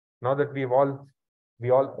 now that we all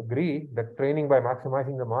agree that training by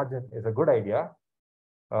maximizing the margin is a good idea,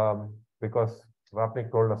 because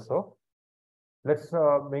Vapnik told us so. Let's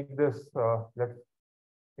make this. Let's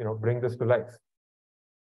bring this to life.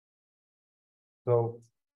 So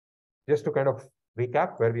just to kind of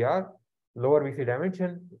recap where we are, lower VC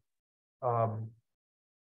dimension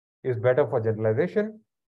is better for generalization,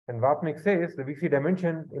 and Vapnik says the VC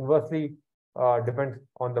dimension inversely depends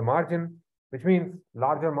on the margin, which means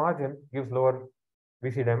larger margin gives lower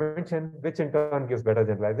VC dimension, which in turn gives better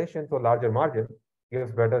generalization. So larger margin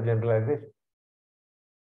gives better generalization.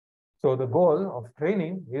 So the goal of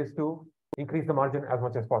training is to increase the margin as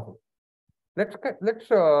much as possible. Let's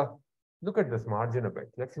look at this margin a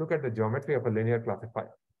bit. Let's look at the geometry of a linear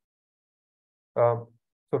classifier.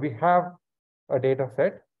 So we have a data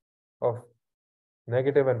set of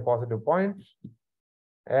negative and positive points.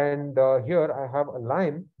 And here I have a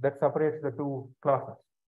line that separates the two classes.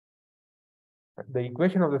 The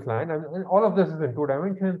equation of this line, and all of this is in 2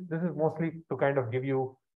 dimensions. This is mostly to kind of give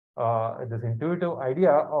you this intuitive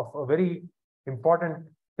idea of a very important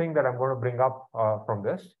thing that I'm going to bring up from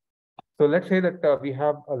this. So let's say that we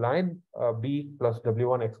have a line B plus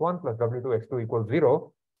W1x1 plus W2x2 equals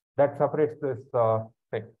 0 that separates this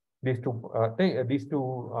thing, these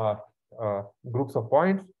two groups of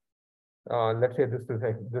points. Let's say this is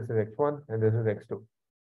x1 and this is x2.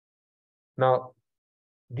 Now,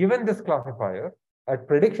 given this classifier, at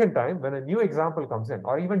prediction time, when a new example comes in,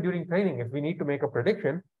 or even during training, if we need to make a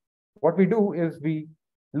prediction, what we do is we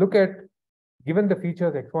look at, given the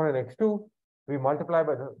features x1 and x2, we multiply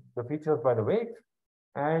by the features by the weight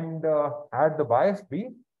and add the bias b,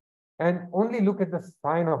 and only look at the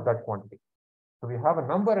sign of that quantity. So we have a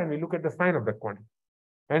number and we look at the sign of that quantity.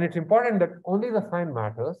 And it's important that only the sign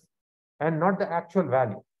matters and not the actual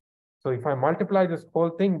value. So if I multiply this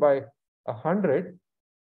whole thing by 100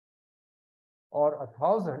 or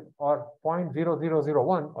 1,000 or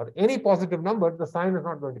 0.0001 or any positive number, the sign is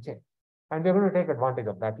not going to change. And we're going to take advantage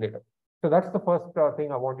of that later. So that's the first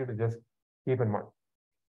thing I want you to just keep in mind.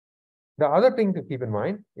 The other thing to keep in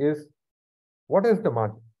mind is, what is the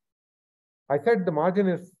margin? I said the margin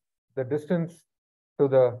is the distance to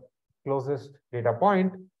the closest data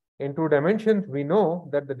point. In 2 dimensions, we know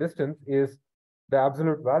that the distance is the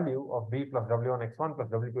absolute value of b plus w1x1 plus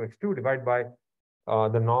w2x2 divided by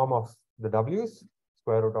the norm of the w's,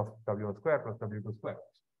 square root of w1 square plus w2 square.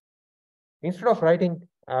 Instead of writing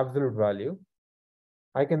absolute value,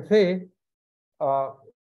 I can say,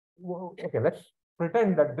 okay, let's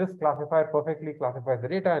pretend that this classifier perfectly classifies the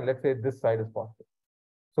data, and let's say this side is positive.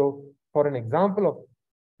 So for an example of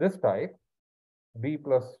this type, b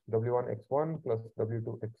plus w1x1 plus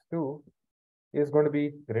w2x2 is going to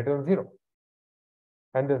be greater than 0.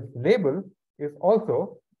 And the label is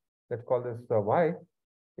also, let's call this y,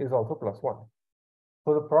 is also plus 1.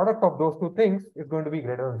 So the product of those two things is going to be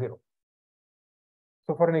greater than 0.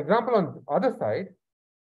 So for an example on the other side,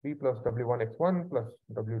 b plus w1x1 plus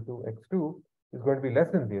w2x2 is going to be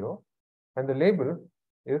less than 0, and the label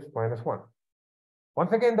is minus 1.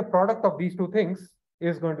 Once again, the product of these two things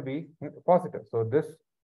is going to be positive. So this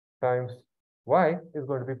times y is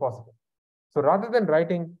going to be positive. So rather than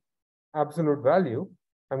writing absolute value,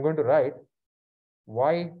 I'm going to write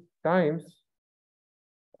y times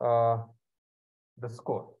the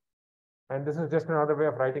score. And this is just another way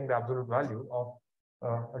of writing the absolute value of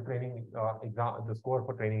a training exam, the score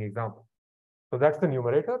for training example. So that's the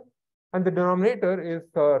numerator. And the denominator is,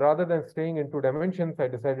 rather than staying in 2 dimensions, I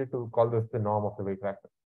decided to call this the norm of the weight vector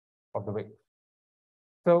of the weight.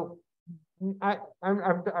 So I've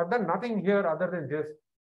done nothing here other than just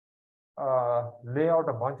lay out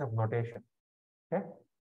a bunch of notation. Okay,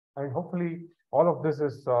 and hopefully all of this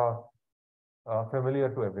is familiar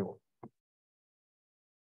to everyone.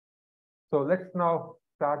 So let's now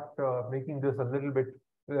start making this a little bit.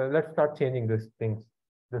 Let's start changing this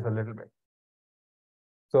a little bit.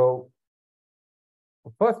 So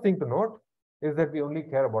the first thing to note is that we only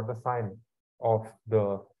care about the sign of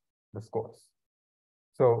the scores.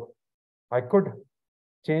 So I could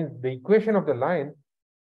change the equation of the line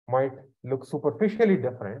might look superficially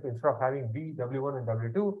different. Instead of having B, W1 and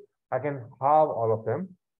W2, I can halve all of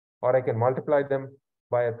them, or I can multiply them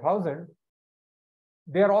by 1,000.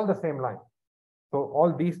 They are all the same line. So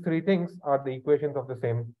all these three things are the equations of the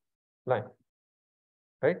same line,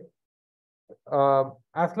 right?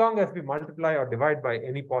 As long as we multiply or divide by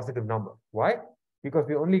any positive number. Why? Because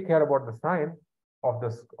we only care about the sign of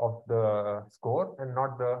the score and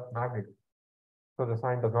not the magnitude. So the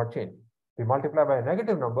sign does not change. If we multiply by a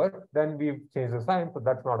negative number, then we've changed the sign, so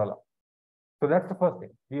that's not allowed. So that's the first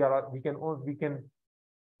thing. We can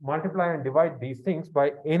multiply and divide these things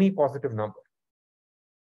by any positive number.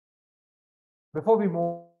 Before we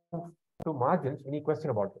move to margins, any question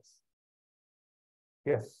about this?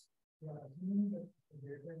 Yes.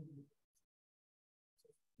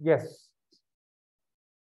 Yes.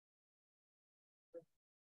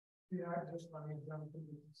 We had just one example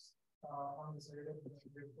on the side of the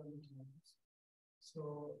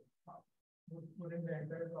so wouldn't the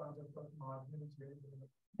entire concept of margins?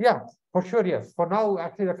 Yeah, for sure, yes. For now,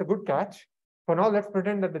 actually, that's a good catch. For now, let's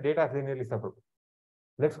pretend that the data is linearly separable.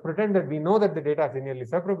 Let's pretend that we know that the data is linearly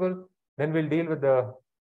separable. Then we'll deal with the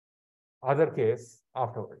other case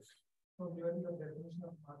afterwards. So given the definition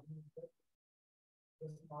of margin, the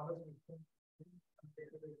smallest distance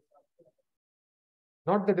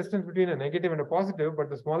not the distance between a negative and a positive, but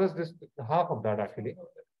the smallest distance, half of that actually.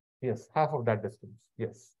 Yes, half of that distance.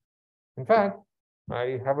 Yes. In fact,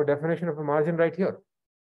 I have a definition of a margin right here.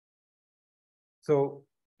 So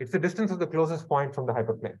it's the distance of the closest point from the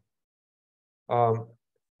hyperplane.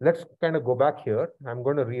 Let's kind of go back here. I'm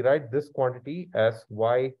going to rewrite this quantity as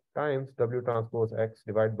y times w transpose x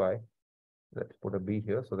divided by, let's put a b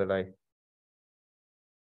here so that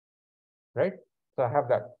right? So I have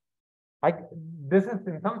that. This is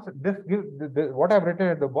in some, this gives, what I've written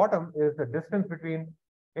at the bottom is the distance between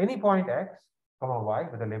any point x, comma y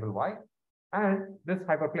with a label y, and this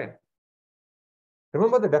hyperplane.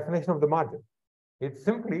 Remember the definition of the margin. It's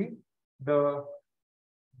simply the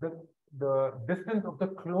distance of the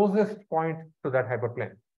closest point to that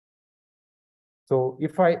hyperplane. So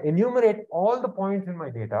if I enumerate all the points in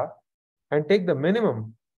my data and take the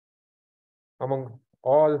minimum among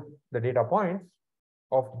all the data points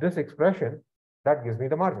of this expression, that gives me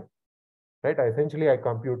the margin, right? I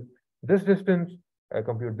compute this distance, I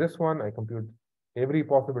compute this one, I compute every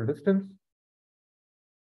possible distance,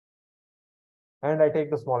 and I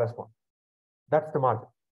take the smallest one. That's the margin.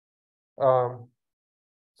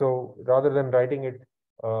 So rather than writing it,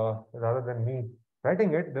 rather than me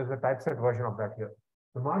writing it, there's a typeset version of that here.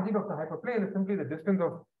 The margin of the hyperplane is simply the distance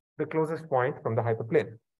of the closest point from the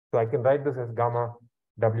hyperplane. So I can write this as gamma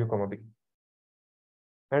w comma b.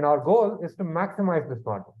 And our goal is to maximize this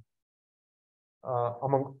margin.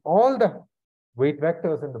 Among all the weight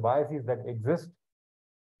vectors and the biases that exist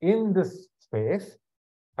in this space,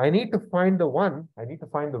 I need to find the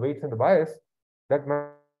weights and the bias that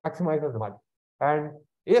maximizes the margin. And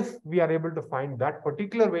if we are able to find that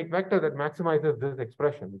particular weight vector that maximizes this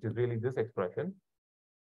expression, which is really this expression,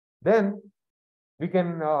 then we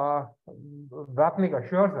can, Vapnik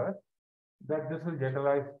assures us that this will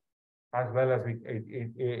generalize as well as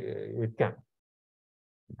it can.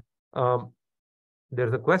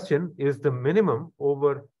 There's a question, is the minimum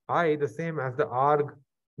over I the same as the arg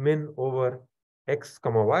min over x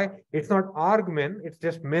comma y? It's not arg min, it's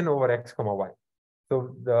just min over x comma y.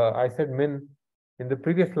 So I said min in the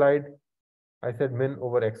previous slide, I said min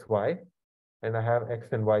over xy, and I have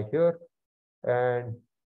x and y here. And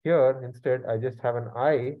here, instead, I just have an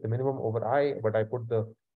I, the minimum over I, but I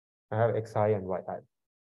have xi and yi.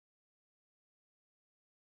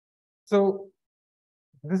 So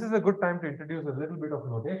this is a good time to introduce a little bit of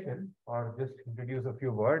notation, or just introduce a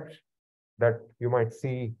few words that you might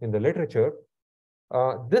see in the literature.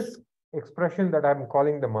 This expression that I'm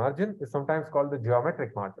calling the margin is sometimes called the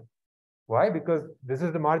geometric margin. Why? Because this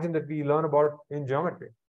is the margin that we learn about in geometry.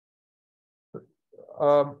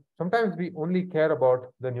 Sometimes we only care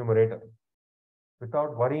about the numerator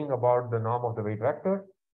without worrying about the norm of the weight vector.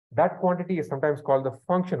 That quantity is sometimes called the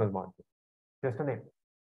functional margin. Just a name.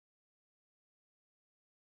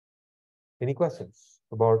 Any questions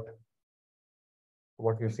about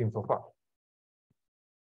what we've seen so far?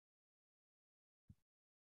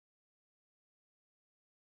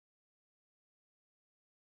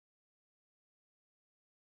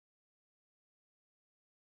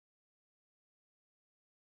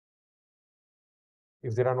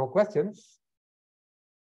 if there are no questions,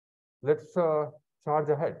 let's charge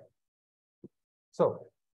ahead. So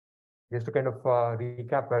just to kind of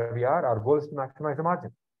recap where we are, our goal is to maximize the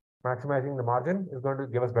margin. Maximizing the margin is going to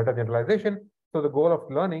give us better generalization. So the goal of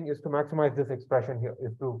learning is to maximize this expression here,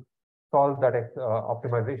 is to solve that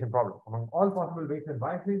optimization problem. Among all possible weights and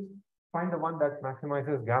biases, find the one that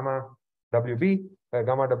maximizes gamma WB.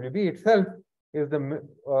 Gamma WB itself is the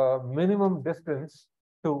minimum distance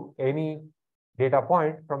to any data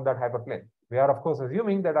point from that hyperplane. We are, of course,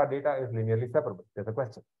 assuming that our data is linearly separable. There's a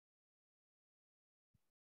question.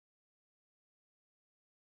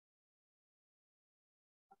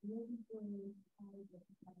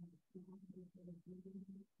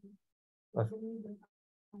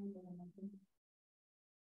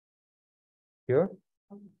 Here?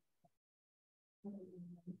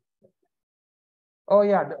 Oh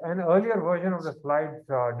yeah, an earlier version of the slides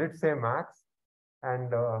did say max,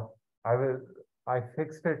 and I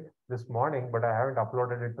fixed it this morning, but I haven't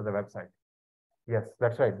uploaded it to the website. Yes,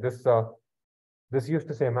 that's right. This used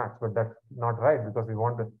to say max, but that's not right because we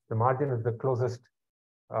want the margin is the closest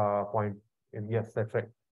point. Yes, that's right.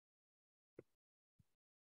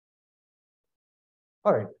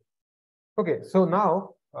 All right. Okay, so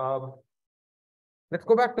now let's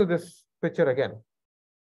go back to this picture again.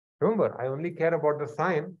 Remember, I only care about the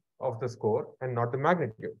sign of the score and not the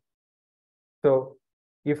magnitude. So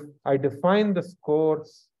if I define the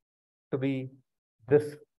scores to be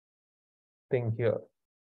this thing here,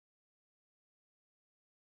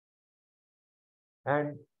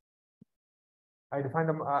 and I define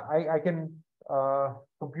them, I can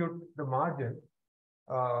compute the margin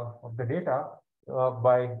of the data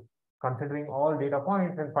by considering all data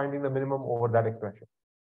points and finding the minimum over that expression.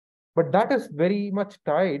 But that is very much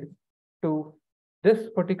tied to this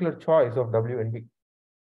particular choice of W and B.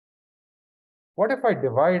 What if I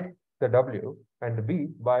divide the W and the B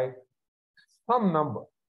by some number,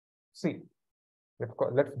 C?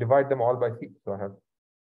 Let's divide them all by C. So I have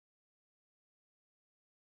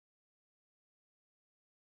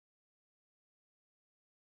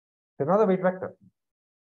another weight vector.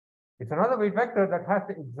 It's another weight vector that has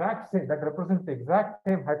the exact same, that represents the exact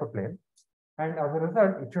same hyperplane. And as a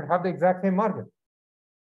result, it should have the exact same margin.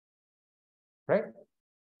 Right?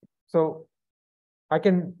 So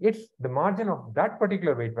it's the margin of that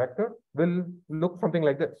particular weight vector will look something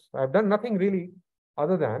like this. I've done nothing really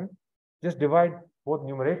other than just divide both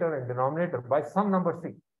numerator and denominator by some number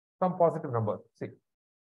C, some positive number C.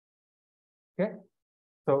 Okay?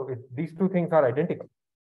 So these two things are identical.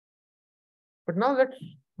 But now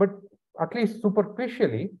but at least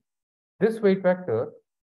superficially, this weight vector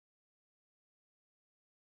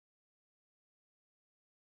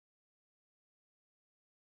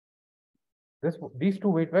these two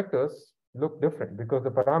weight vectors look different because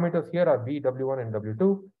the parameters here are B, W1 and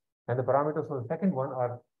W2, and the parameters for the second one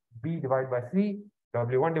are B divided by C,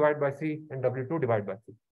 W1 divided by C, and W2 divided by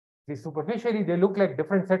C. See, superficially, they look like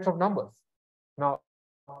different sets of numbers. Now,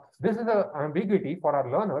 this is an ambiguity for our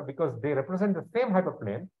learner because they represent the same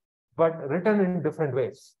hyperplane, but written in different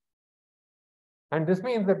ways. And this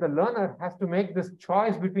means that the learner has to make this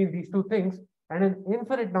choice between these two things and an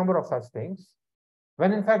infinite number of such things,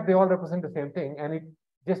 when in fact they all represent the same thing, and it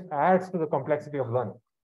just adds to the complexity of learning.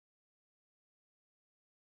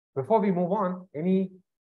 Before we move on,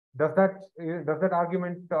 does that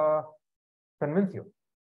argument convince you?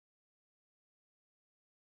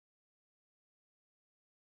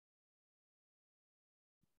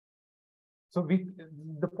 So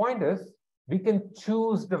the point is, we can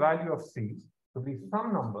choose the value of C to be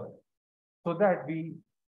some number so that we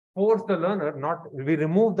force the learner we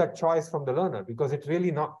remove that choice from the learner because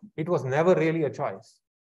it was never really a choice.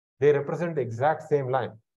 They represent the exact same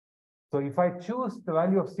line. So if I choose the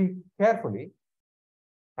value of C carefully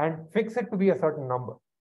and fix it to be a certain number,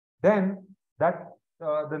 then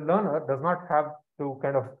the learner does not have to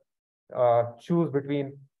kind of choose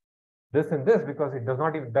between this and this because it does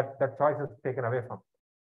not even, that choice is taken away from.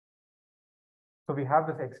 So we have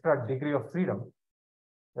this extra degree of freedom.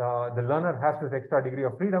 The learner has this extra degree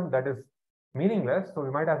of freedom that is meaningless, so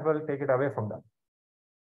we might as well take it away from that.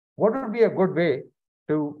 What would be a good way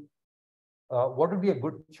to, what would be a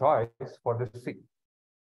good choice for this C?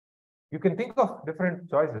 You can think of different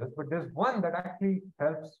choices, but there's one that actually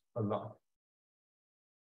helps a lot.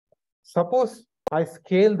 Suppose I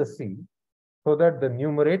scale the C so that the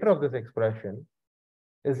numerator of this expression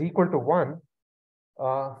is equal to 1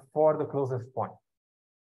 for the closest point.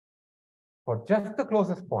 For just the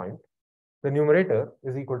closest point, the numerator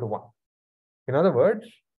is equal to 1. In other words,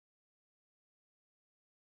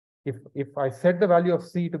 if I set the value of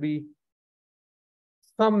C to be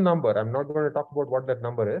some number, I'm not going to talk about what that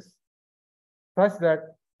number is, such that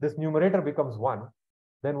this numerator becomes 1,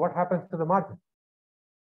 then what happens to the margin?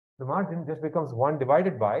 The margin just becomes 1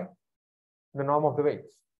 divided by the norm of the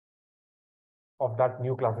weights of that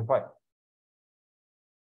new classifier.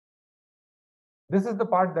 This is the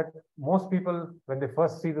part that most people, when they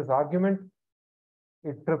first see this argument,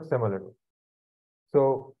 it trips them a little.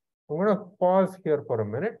 So I'm going to pause here for a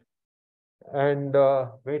minute and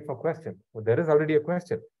wait for question. Well, there is already a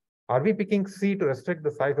question. Are we picking C to restrict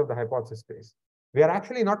the size of the hypothesis space? We are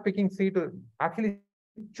actually not picking C to, actually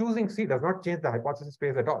choosing C does not change the hypothesis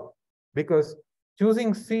space at all, because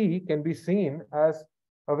choosing C can be seen as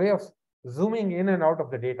a way of zooming in and out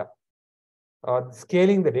of the data,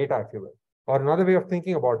 scaling the data, if you will. Or another way of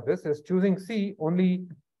thinking about this is choosing C only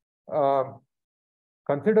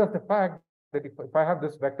considers the fact that if I have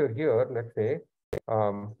this vector here, let's say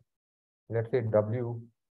W1,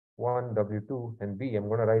 W2, and B, I'm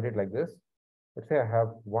going to write it like this. Let's say I have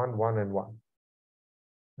 1, 1, and 1.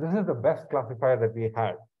 This is the best classifier that we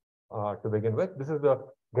had to begin with. This is the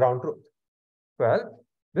ground truth. Well,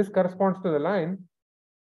 this corresponds to the line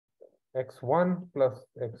x1 plus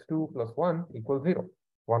x2 plus 1 equals 0,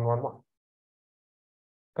 1, 1, 1.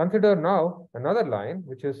 Consider now another line,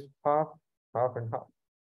 which is half, half, and half,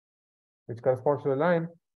 which corresponds to the line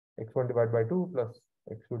x1 divided by 2 plus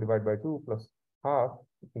x2 divided by 2 plus half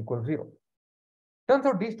equals 0. Turns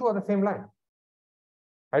out these two are the same line.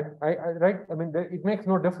 Right? I mean, it makes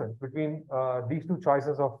no difference between these two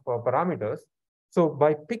choices of parameters. So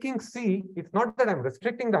by picking C, it's not that I'm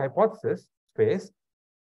restricting the hypothesis space.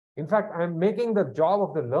 In fact, I'm making the job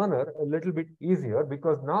of the learner a little bit easier,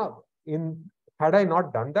 because now, had I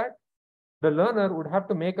not done that, the learner would have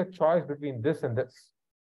to make a choice between this and this.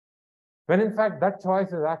 When in fact, that choice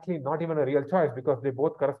is actually not even a real choice, because they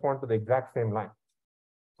both correspond to the exact same line.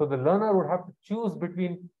 So the learner would have to choose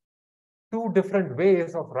between two different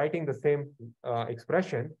ways of writing the same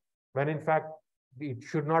expression, when in fact, it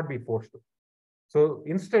should not be forced to. So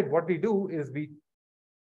instead, what we do is we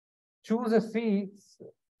choose a C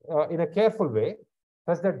in a careful way,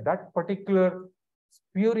 such that that particular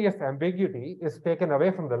spurious ambiguity is taken away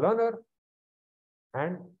from the learner.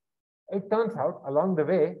 And it turns out, along the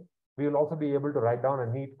way, we will also be able to write down a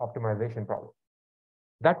neat optimization problem.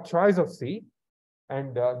 That choice of C,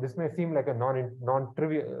 and this may seem like a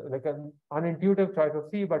non-trivial, like an unintuitive choice of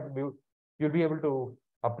C, but you'll be able to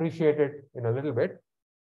appreciate it in a little bit.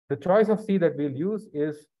 The choice of C that we'll use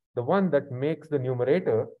is the one that makes the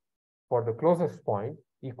numerator for the closest point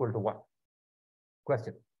equal to 1.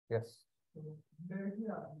 Question? Yes.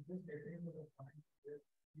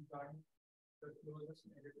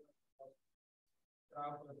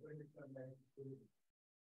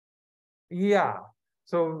 Yeah.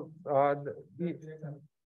 So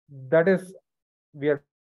that is, we are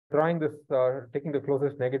drawing this, taking the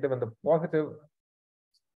closest negative and the positive,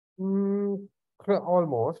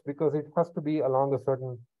 almost, because it has to be along a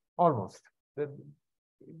certain, almost.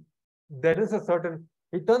 There is a certain,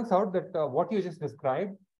 it turns out that what you just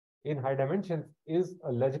described in high dimensions is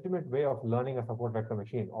a legitimate way of learning a support vector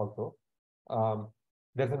machine also.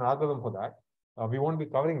 There's an algorithm for that. We won't be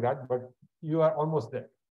covering that, but you are almost there.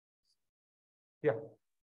 Yeah.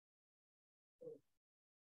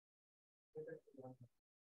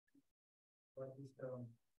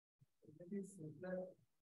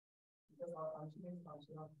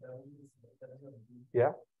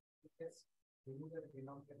 Yeah.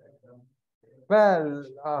 Well,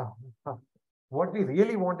 what we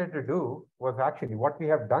really wanted to do was actually, what we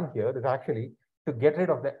have done here is actually to get rid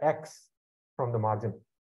of the x from the margin.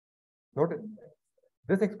 Notice,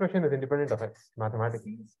 this expression is independent of x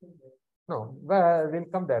mathematically. No, well, we'll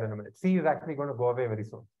come there in a minute. C is actually going to go away very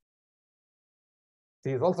soon.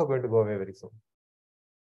 C is also going to go away very soon.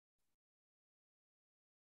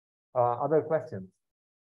 Other questions?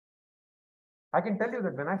 I can tell you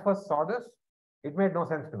that when I first saw this, it made no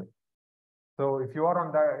sense to me. So if you are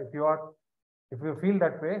on that, if you feel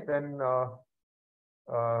that way, then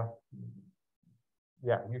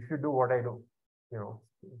yeah, you should do what I do. You know,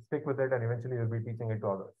 stick with it, and eventually you'll be teaching it to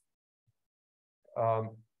others.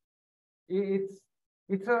 It's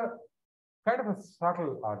a kind of a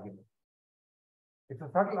subtle argument. It's a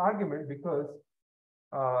subtle argument because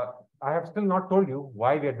I have still not told you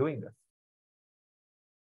why we are doing this.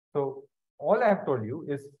 So all I have told you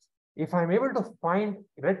is, if I'm able to find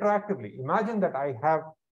retroactively, imagine that I have,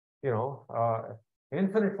 you know,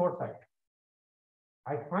 infinite foresight.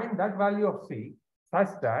 I find that value of C such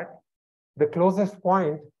that the closest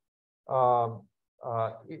point that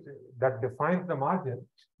defines the margin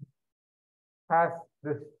has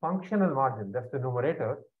this functional margin, that's the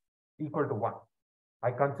numerator, equal to 1.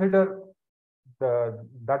 I consider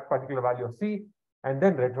that particular value of C, and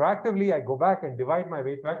then retroactively I go back and divide my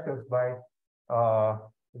weight vectors by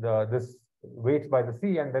this weights by the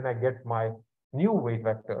C, and then I get my new weight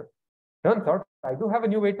vector. Turns out I do have a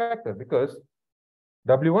new weight vector because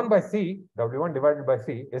W1 by C, W1 divided by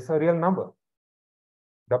C is a real number.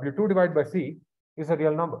 W2 divided by C is a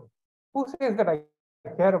real number. Who says that I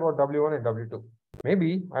care about W1 and W2?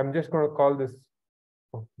 Maybe I'm just going to call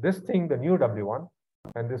this thing the new W1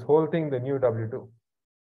 and this whole thing the new W2.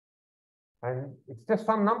 And it's just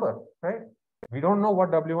some number, right? We don't know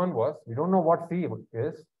what W1 was. We don't know what C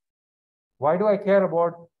is. Why do I care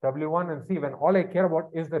about W1 and C when all I care about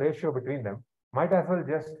is the ratio between them? Might as well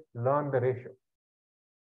just learn the ratio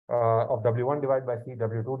of W1 divided by C,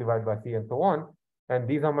 W2 divided by C, and so on. And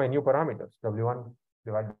these are my new parameters. W1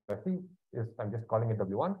 divided by C is, I'm just calling it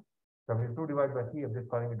W1. W2 divided by C, I'm just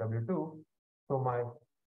calling it W2. So my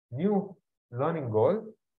new learning goal,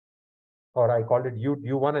 or I called it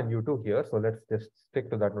U1 and U2 here. So let's just stick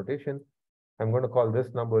to that notation. I'm going to call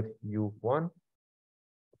this number U1.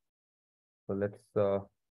 So let's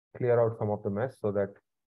clear out some of the mess so that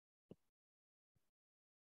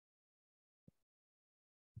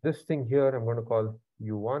this thing here, I'm going to call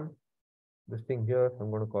U1. This thing here, I'm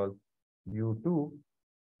going to call U2.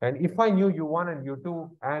 And if I knew U1 and U2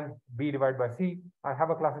 and B divided by C, I have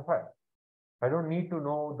a classifier. I don't need to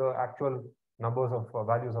know the actual numbers of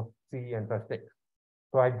values of C and such things.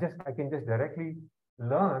 So I can just directly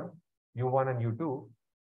learn U1 and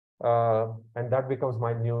U2, and that becomes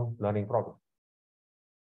my new learning problem.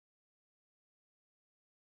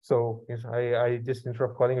 So I just, instead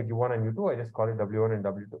of calling it U1 and U2, I just call it W1 and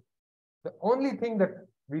W2. The only thing that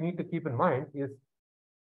we need to keep in mind is,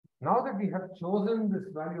 now that we have chosen this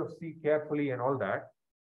value of C carefully and all that,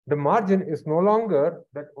 the margin is no longer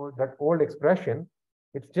that old expression.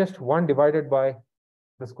 It's just 1 divided by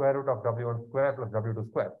the square root of W1 square plus W2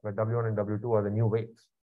 square, where W1 and W2 are the new weights.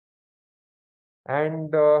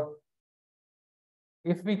 And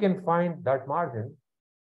if we can find that margin,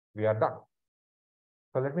 we are done.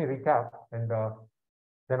 So let me recap, and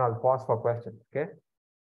then I'll pause for questions, okay?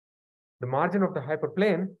 The margin of the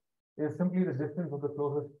hyperplane is simply the distance of the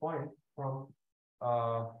closest point from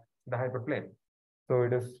the hyperplane. So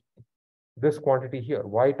it is this quantity here,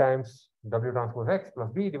 y times W transpose X plus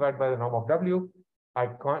B divided by the norm of W. I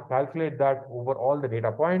calculate that over all the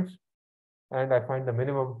data points, and I find the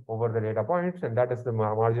minimum over the data points, and that is the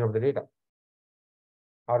margin of the data.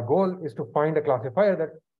 Our goal is to find a classifier that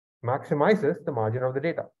maximizes the margin of the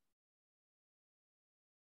data.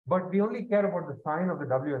 But we only care about the sign of the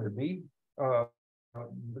W and the B.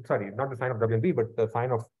 Sorry, not the sign of W and B, but the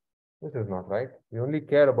sign of, this is not right. We only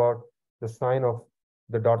care about the sign of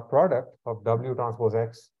the dot product of W transpose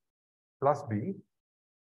X plus B,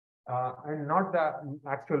 and not the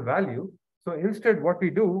actual value. So instead, what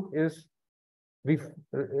we do is we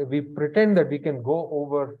pretend that we can go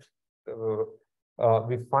over,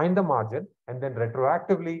 we find the margin and then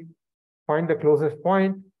retroactively find the closest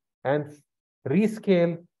point and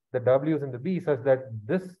rescale the W's and the B such that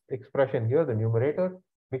this expression here, the numerator,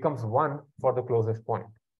 becomes 1 for the closest point.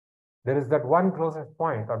 There is that one closest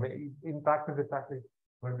point, or in practice, it's actually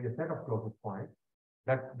going to be a set of closest points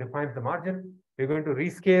that defines the margin. We're going to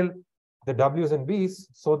rescale the W's and B's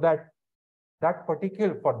so that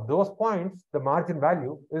for those points, the margin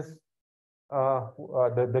value is,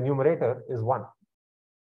 the numerator is 1.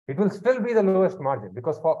 It will still be the lowest margin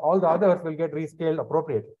because for all the others will get rescaled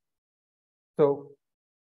appropriately. So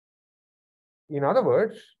in other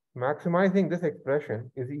words, maximizing this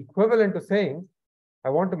expression is equivalent to saying, I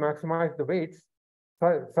want to maximize the weights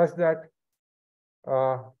such that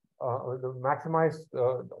maximize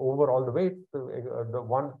over all the weights, the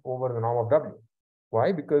 1 over the norm of W.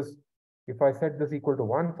 Why? Because if I set this equal to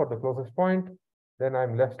 1 for the closest point, then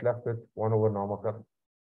I'm left with 1 over norm of W.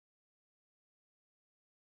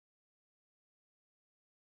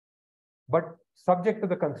 But subject to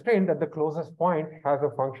the constraint that the closest point has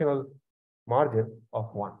a functional margin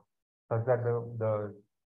of 1, such that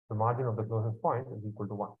the margin of the closest point is equal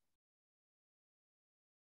to 1.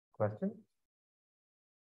 Question?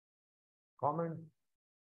 Comment?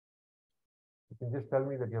 You can just tell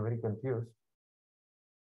me that you're very confused.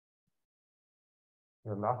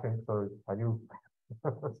 You're laughing, so are you?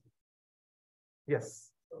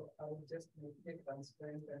 Yes. So I would just make it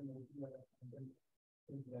constraint and making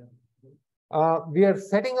we are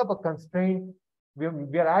setting up a constraint. We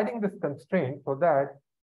are adding this constraint so that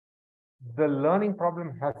the learning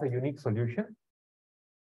problem has a unique solution,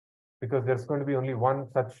 because there's going to be only one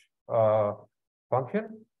such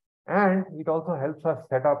function. And it also helps us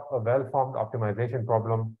set up a well-formed optimization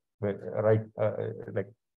problem right, like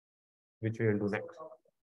which we will do next.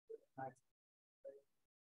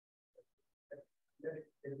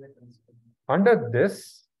 Under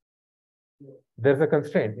this, there's a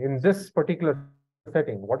constraint. In this particular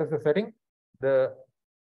setting, what is the setting? The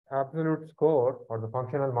absolute score or the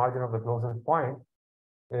functional margin of the closest point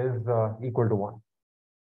is equal to 1.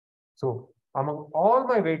 So among all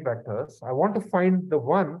my weight vectors, I want to find the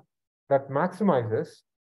one that maximizes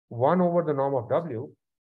 1 over the norm of W,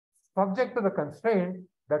 subject to the constraint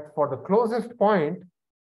that for the closest point,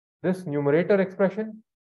 this numerator expression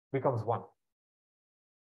becomes 1.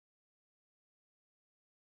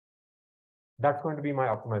 That's going to be my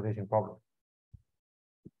optimization problem.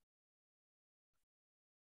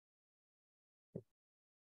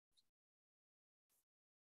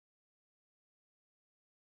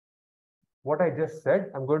 What I just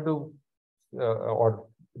said, I'm going to, or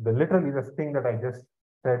literally this thing that I just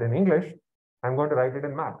said in English, I'm going to write it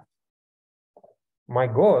in math. My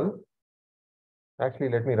goal, actually,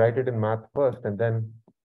 let me write it in math first and then.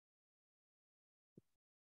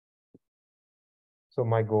 So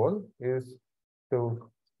my goal is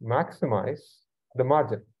to maximize the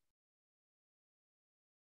margin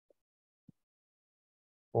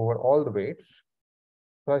over all the weights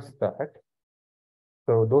such that,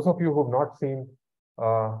 so those of you who have not seen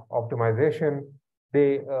optimization,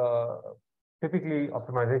 they typically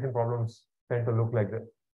optimization problems tend to look like this.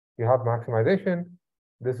 You have maximization.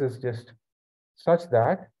 This is just such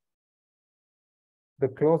that the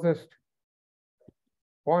closest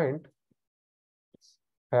point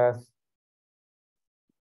has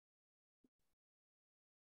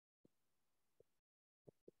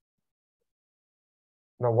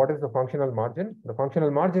now what is the functional margin? The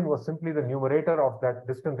functional margin was simply the numerator of that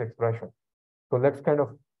distance expression. So let's kind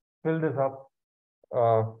of fill this up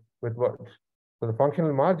with words. So the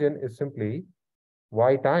functional margin is simply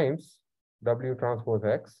y times W transpose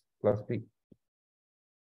X plus B.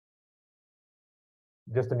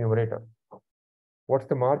 Just the numerator. What's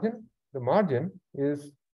the margin? The margin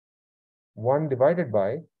is 1 divided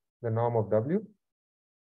by the norm of W.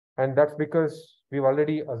 And that's because we've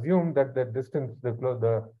already assumed that the distance, this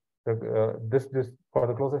for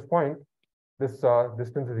the closest point, this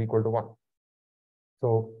distance is equal to 1.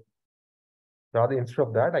 So rather, instead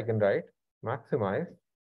of that, I can write maximize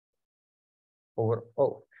over,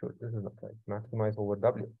 oh, sure, this is not right. Maximize over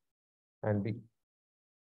W and B.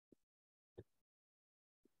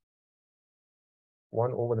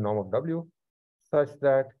 1 over the norm of W, such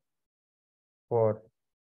that for,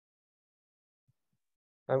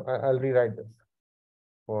 I'll rewrite this.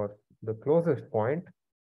 For the closest point,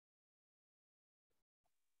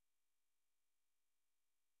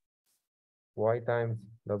 y times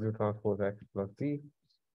W transpose X plus B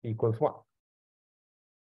equals 1.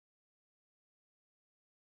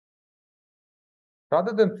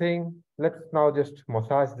 Rather than saying, let's now just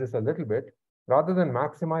massage this a little bit, rather than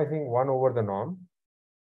maximizing 1 over the norm,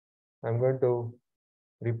 I'm going to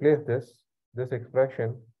replace this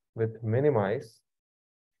expression with minimize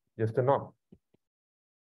just a norm.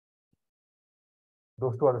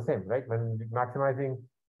 Those two are the same, right? When maximizing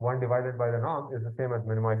 1 divided by the norm is the same as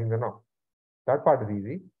minimizing the norm. That part is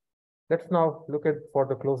easy. Let's now look at for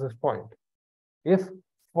the closest point. If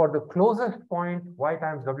for the closest point, y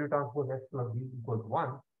times W transpose X plus B equals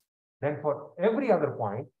 1, then for every other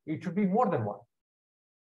point, it should be more than 1.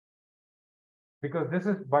 Because this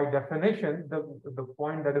is by definition, the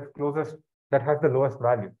point that is closest, that has the lowest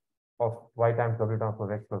value of y times W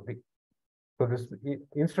transpose X plus B. So this,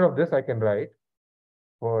 instead of this, I can write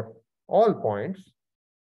for all points,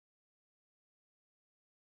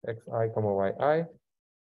 xi comma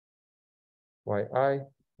yi,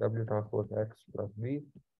 W transpose X plus B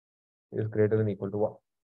is greater than equal to 1.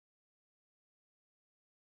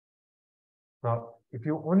 Now, if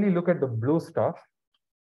you only look at the blue stuff,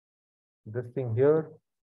 this thing here,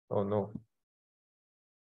 oh no.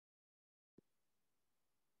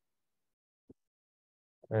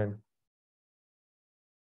 And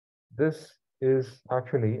this is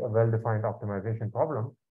actually a well-defined optimization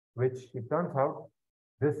problem, which it turns out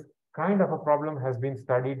this kind of a problem has been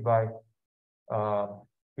studied by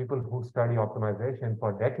people who study optimization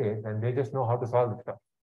for decades, and they just know how to solve this stuff.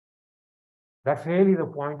 That's really the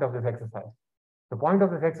point of this exercise. The point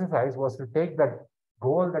of this exercise was to take that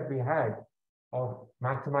goal that we had of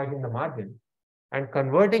maximizing the margin and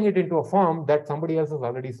converting it into a form that somebody else has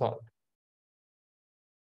already solved.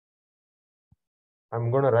 I'm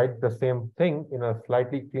going to write the same thing in a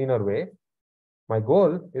slightly cleaner way. My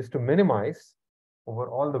goal is to minimize over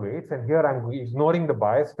all the weights, and here I'm ignoring the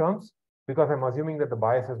bias terms because I'm assuming that the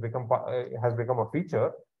bias has become a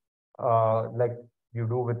feature. Like you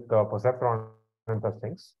do with perceptron and such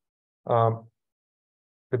things. Um,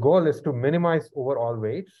 the goal is to minimize over all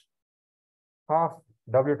weights, half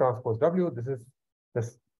W transpose W. This is the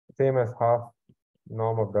same as half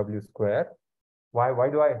norm of W square.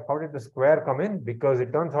 How did the square come in? Because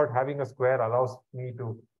it turns out having a square allows me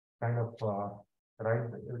to kind of,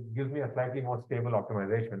 it gives me a slightly more stable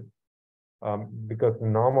optimization. Because the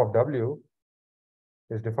norm of W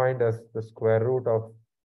is defined as the square root of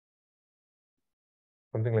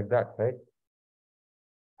something like that, right?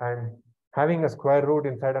 And having a square root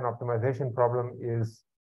inside an optimization problem is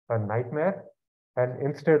a nightmare. And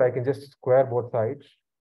instead, I can just square both sides.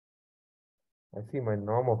 I see my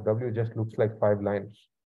norm of W just looks like 5 lines.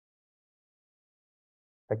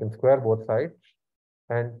 I can square both sides.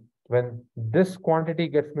 And when this quantity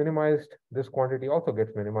gets minimized, this quantity also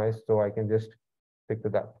gets minimized. So I can just stick to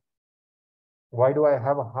that. Why do I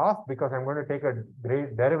have a half? Because I'm going to take a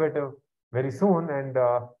great derivative very soon. And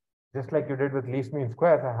just like you did with least mean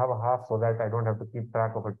squares, I have a half so that I don't have to keep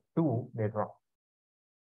track of a 2 later on.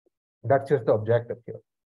 That's just the objective here.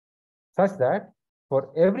 Such that for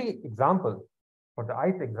every example, for the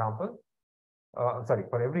ith example,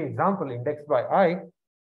 for every example indexed by I,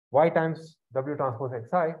 y times W transpose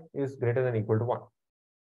xi is greater than or equal to 1.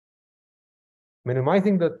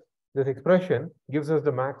 Minimizing this expression gives us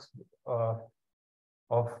the max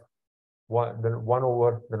of 1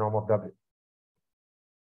 over the norm of W.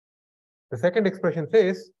 The second expression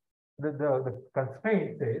says, the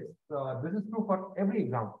constraint says, this is true for every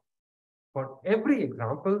example. For every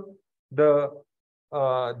example, the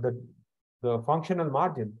functional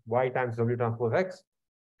margin y times W transpose x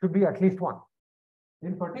should be at least 1.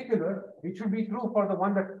 In particular, it should be true for the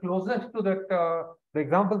one that's closest to that, the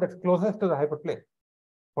example that's closest to the hyperplane.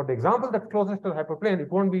 For the example that's closest to the hyperplane, it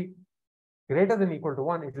won't be greater than or equal to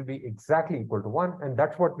 1, it will be exactly equal to 1. And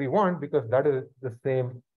that's what we want because that is the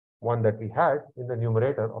same one that we had in the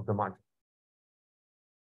numerator of the margin.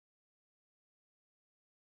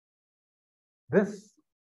 This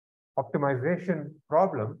optimization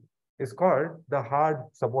problem is called the hard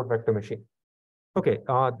support vector machine. Okay,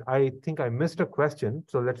 I think I missed a question.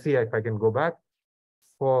 So let's see if I can go back.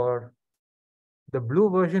 For the blue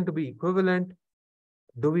version to be equivalent,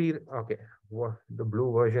 okay, the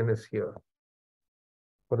blue version is here.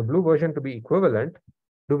 For the blue version to be equivalent,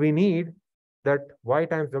 do we need that y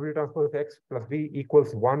times W transpose x plus b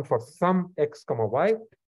equals 1 for some x comma y?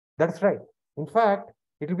 That's right. In fact,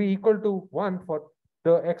 it will be equal to 1 for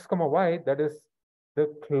the x comma y that is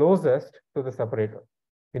the closest to the separator.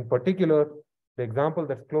 In particular, the example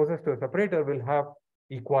that's closest to the separator will have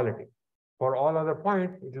equality. For all other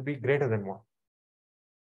points, it will be greater than 1.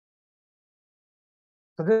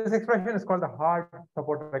 So this expression is called the hard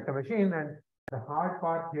support vector machine. And the hard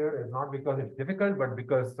part here is not because it's difficult, but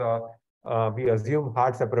because we assume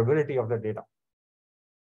hard separability of the data.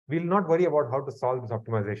 We'll not worry about how to solve this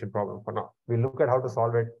optimization problem for now. We'll look at how to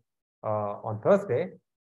solve it on Thursday.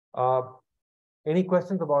 Any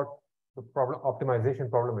questions about the optimization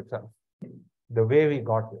problem itself? The way we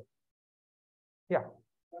got here? Yeah.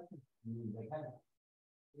 You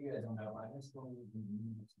guys don't know. I just don't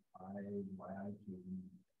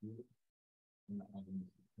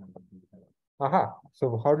Aha.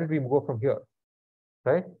 So how did we go from here?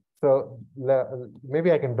 Right. So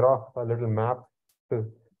maybe I can draw a little map.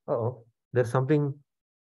 There's something.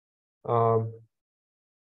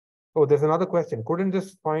 Oh, there's another question. Couldn't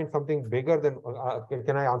this find something bigger than?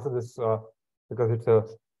 Can I answer this because it's a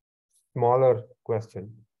smaller question?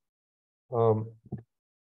 Or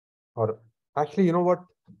actually, you know what?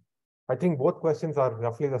 I think both questions are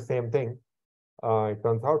roughly the same thing. It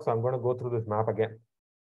turns out. So I'm going to go through this map again.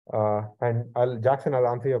 And Jackson, I'll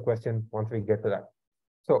answer your question once we get to that.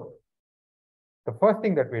 So the first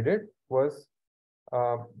thing that we did was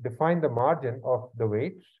define the margin of the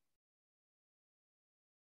weights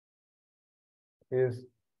is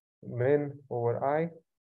min over I,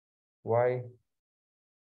 y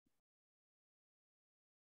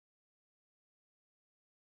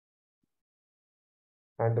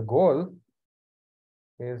and the goal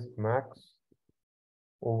is max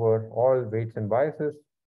over all weights and biases,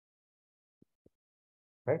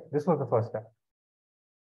 right? This was the first step.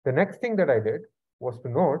 The next thing that I did was to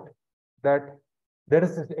note that there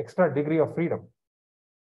is this extra degree of freedom.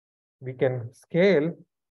 We can scale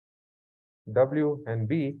W and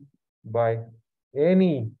B by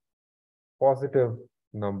any positive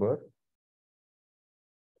number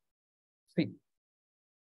C.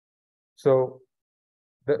 So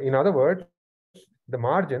in other words, the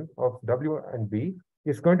margin of W and B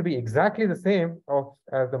is going to be exactly the same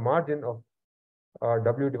as the margin of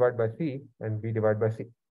W divided by C and B divided by C.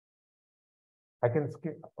 I can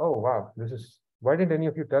scale. Oh, wow. Why didn't any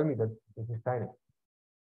of you tell me that this is tiny?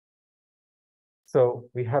 So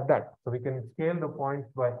we have that. So we can scale the points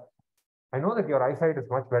by, I know that your eyesight is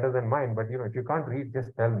much better than mine, but if you can't read, just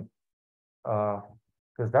tell me.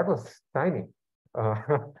 Because that was tiny. Uh,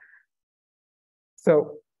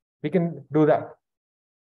 so we can do that.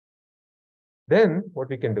 Then what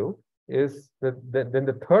we can do is then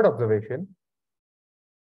the third observation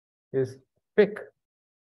is pick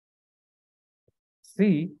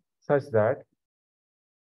C such that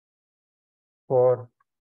for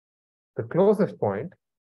the closest point,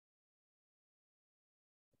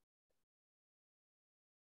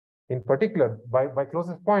 in particular, by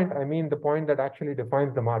closest point, I mean the point that actually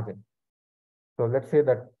defines the margin. So let's say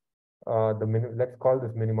that let's call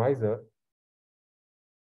this minimizer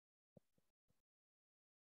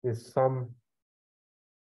is some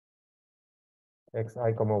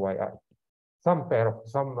xi comma yi, some pair of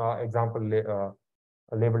some example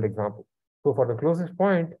labeled example. So for the closest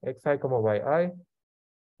point xi comma yi,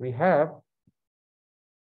 we have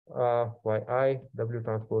yi w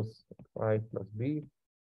transpose I plus b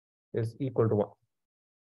is equal to 1.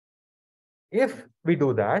 If we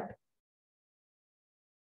do that,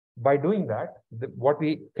 by doing that, what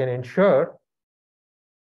we can ensure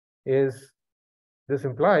is this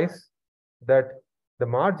implies that the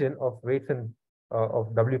margin of weights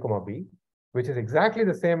of w comma b, which is exactly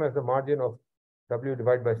the same as the margin of w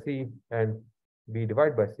divided by c and b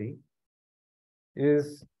divided by c,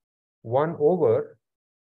 is 1 over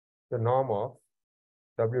the norm of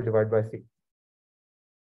w divided by c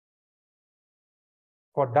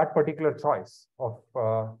for that particular choice of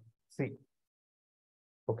c.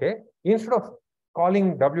 Okay, instead of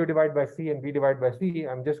calling w divided by c and b divided by c,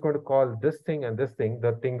 I'm just going to call this thing and this thing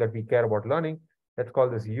the thing that we care about learning. Let's call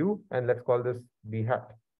this u and let's call this b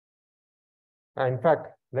hat. In fact,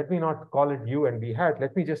 let me not call it u and b hat.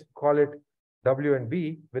 Let me just call it w and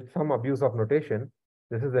b with some abuse of notation.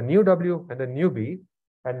 This is the new w and the new b.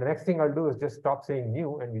 And the next thing I'll do is just stop saying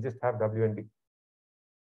new and we just have w and b.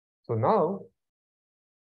 So now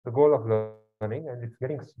the goal of learning, and it's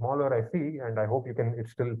getting smaller, I see, and I hope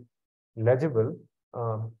it's still legible.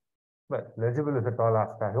 But legible is a tall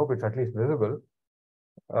ask. I hope it's at least visible.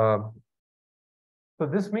 So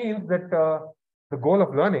this means that the goal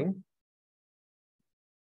of learning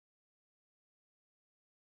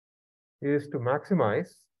is to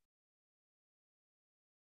maximize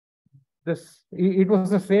this. It was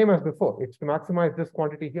the same as before. It's to maximize this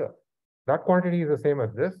quantity here. That quantity is the same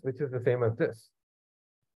as this, which is the same as this.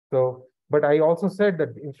 So, but I also said that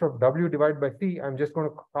instead of w divided by c, I'm just going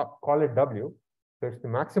to call it w. So it's to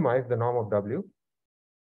maximize the norm of w.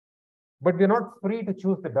 But we're not free to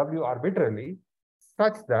choose the w arbitrarily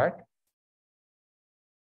such that,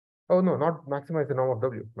 oh no, not maximize the norm of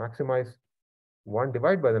w, maximize 1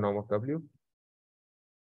 divided by the norm of w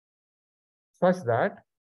such that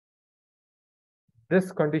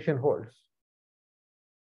this condition holds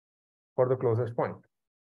for the closest point.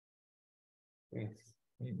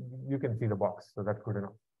 You can see the box, so that's good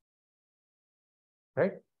enough.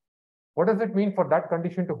 Right? What does it mean for that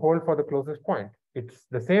condition to hold for the closest point? It's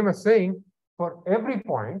the same as saying for every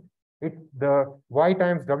point, the y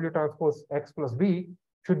times w transpose x plus b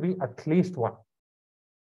should be at least 1.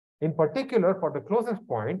 In particular, for the closest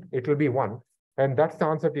point, it will be 1. And that's the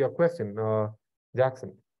answer to your question,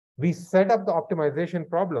 Jackson. We set up the optimization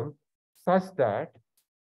problem such that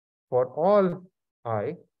for all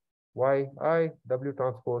I, yi, w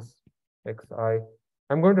transpose xi,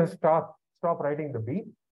 I'm going to stop writing the b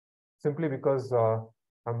simply because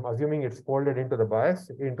I'm assuming it's folded into the bias,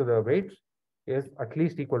 into the weights, is at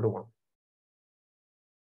least equal to 1.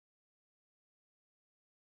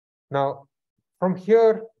 Now, from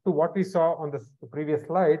here to what we saw on the previous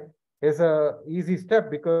slide is a easy step,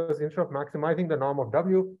 because instead of maximizing the norm of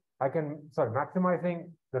w, maximizing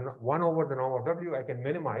the 1 over the norm of w, I can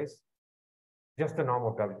minimize just the norm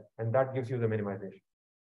of w, and that gives you the minimization.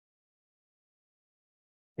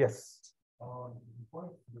 Yes.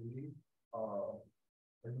 Point 3, are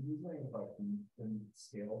you using like in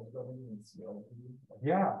scale w and scale w?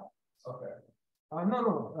 Yeah. Okay.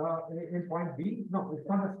 No. In point B, no, it's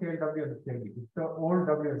not a scale w and a scale b. It's the old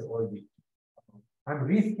w and the old b. I'm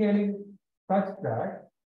rescaling such that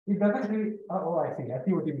it doesn't really. Oh, I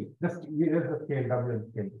see what you mean. Just use the scale w and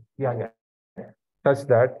scale b. Yeah. Such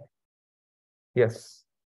that, yes,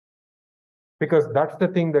 because that's the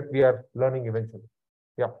thing that we are learning eventually.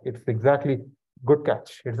 Yeah, it's exactly good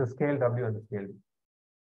catch. It's a scale w and a scale b.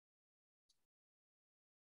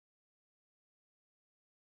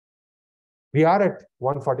 We are at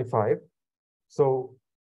 145, so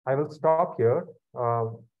I will stop here.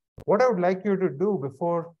 What I would like you to do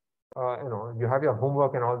before, you have your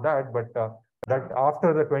homework and all that, but that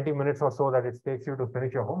after the 20 minutes or so that it takes you to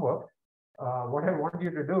finish your homework, what I want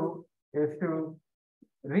you to do is to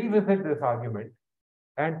revisit this argument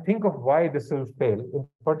and think of why this will fail. In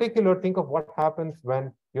particular, think of what happens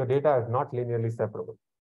when your data is not linearly separable.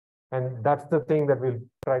 And that's the thing that we'll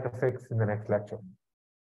try to fix in the next lecture.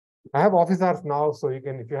 I have office hours now, so you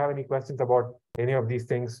can, if you have any questions about any of these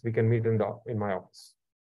things, we can meet in my office.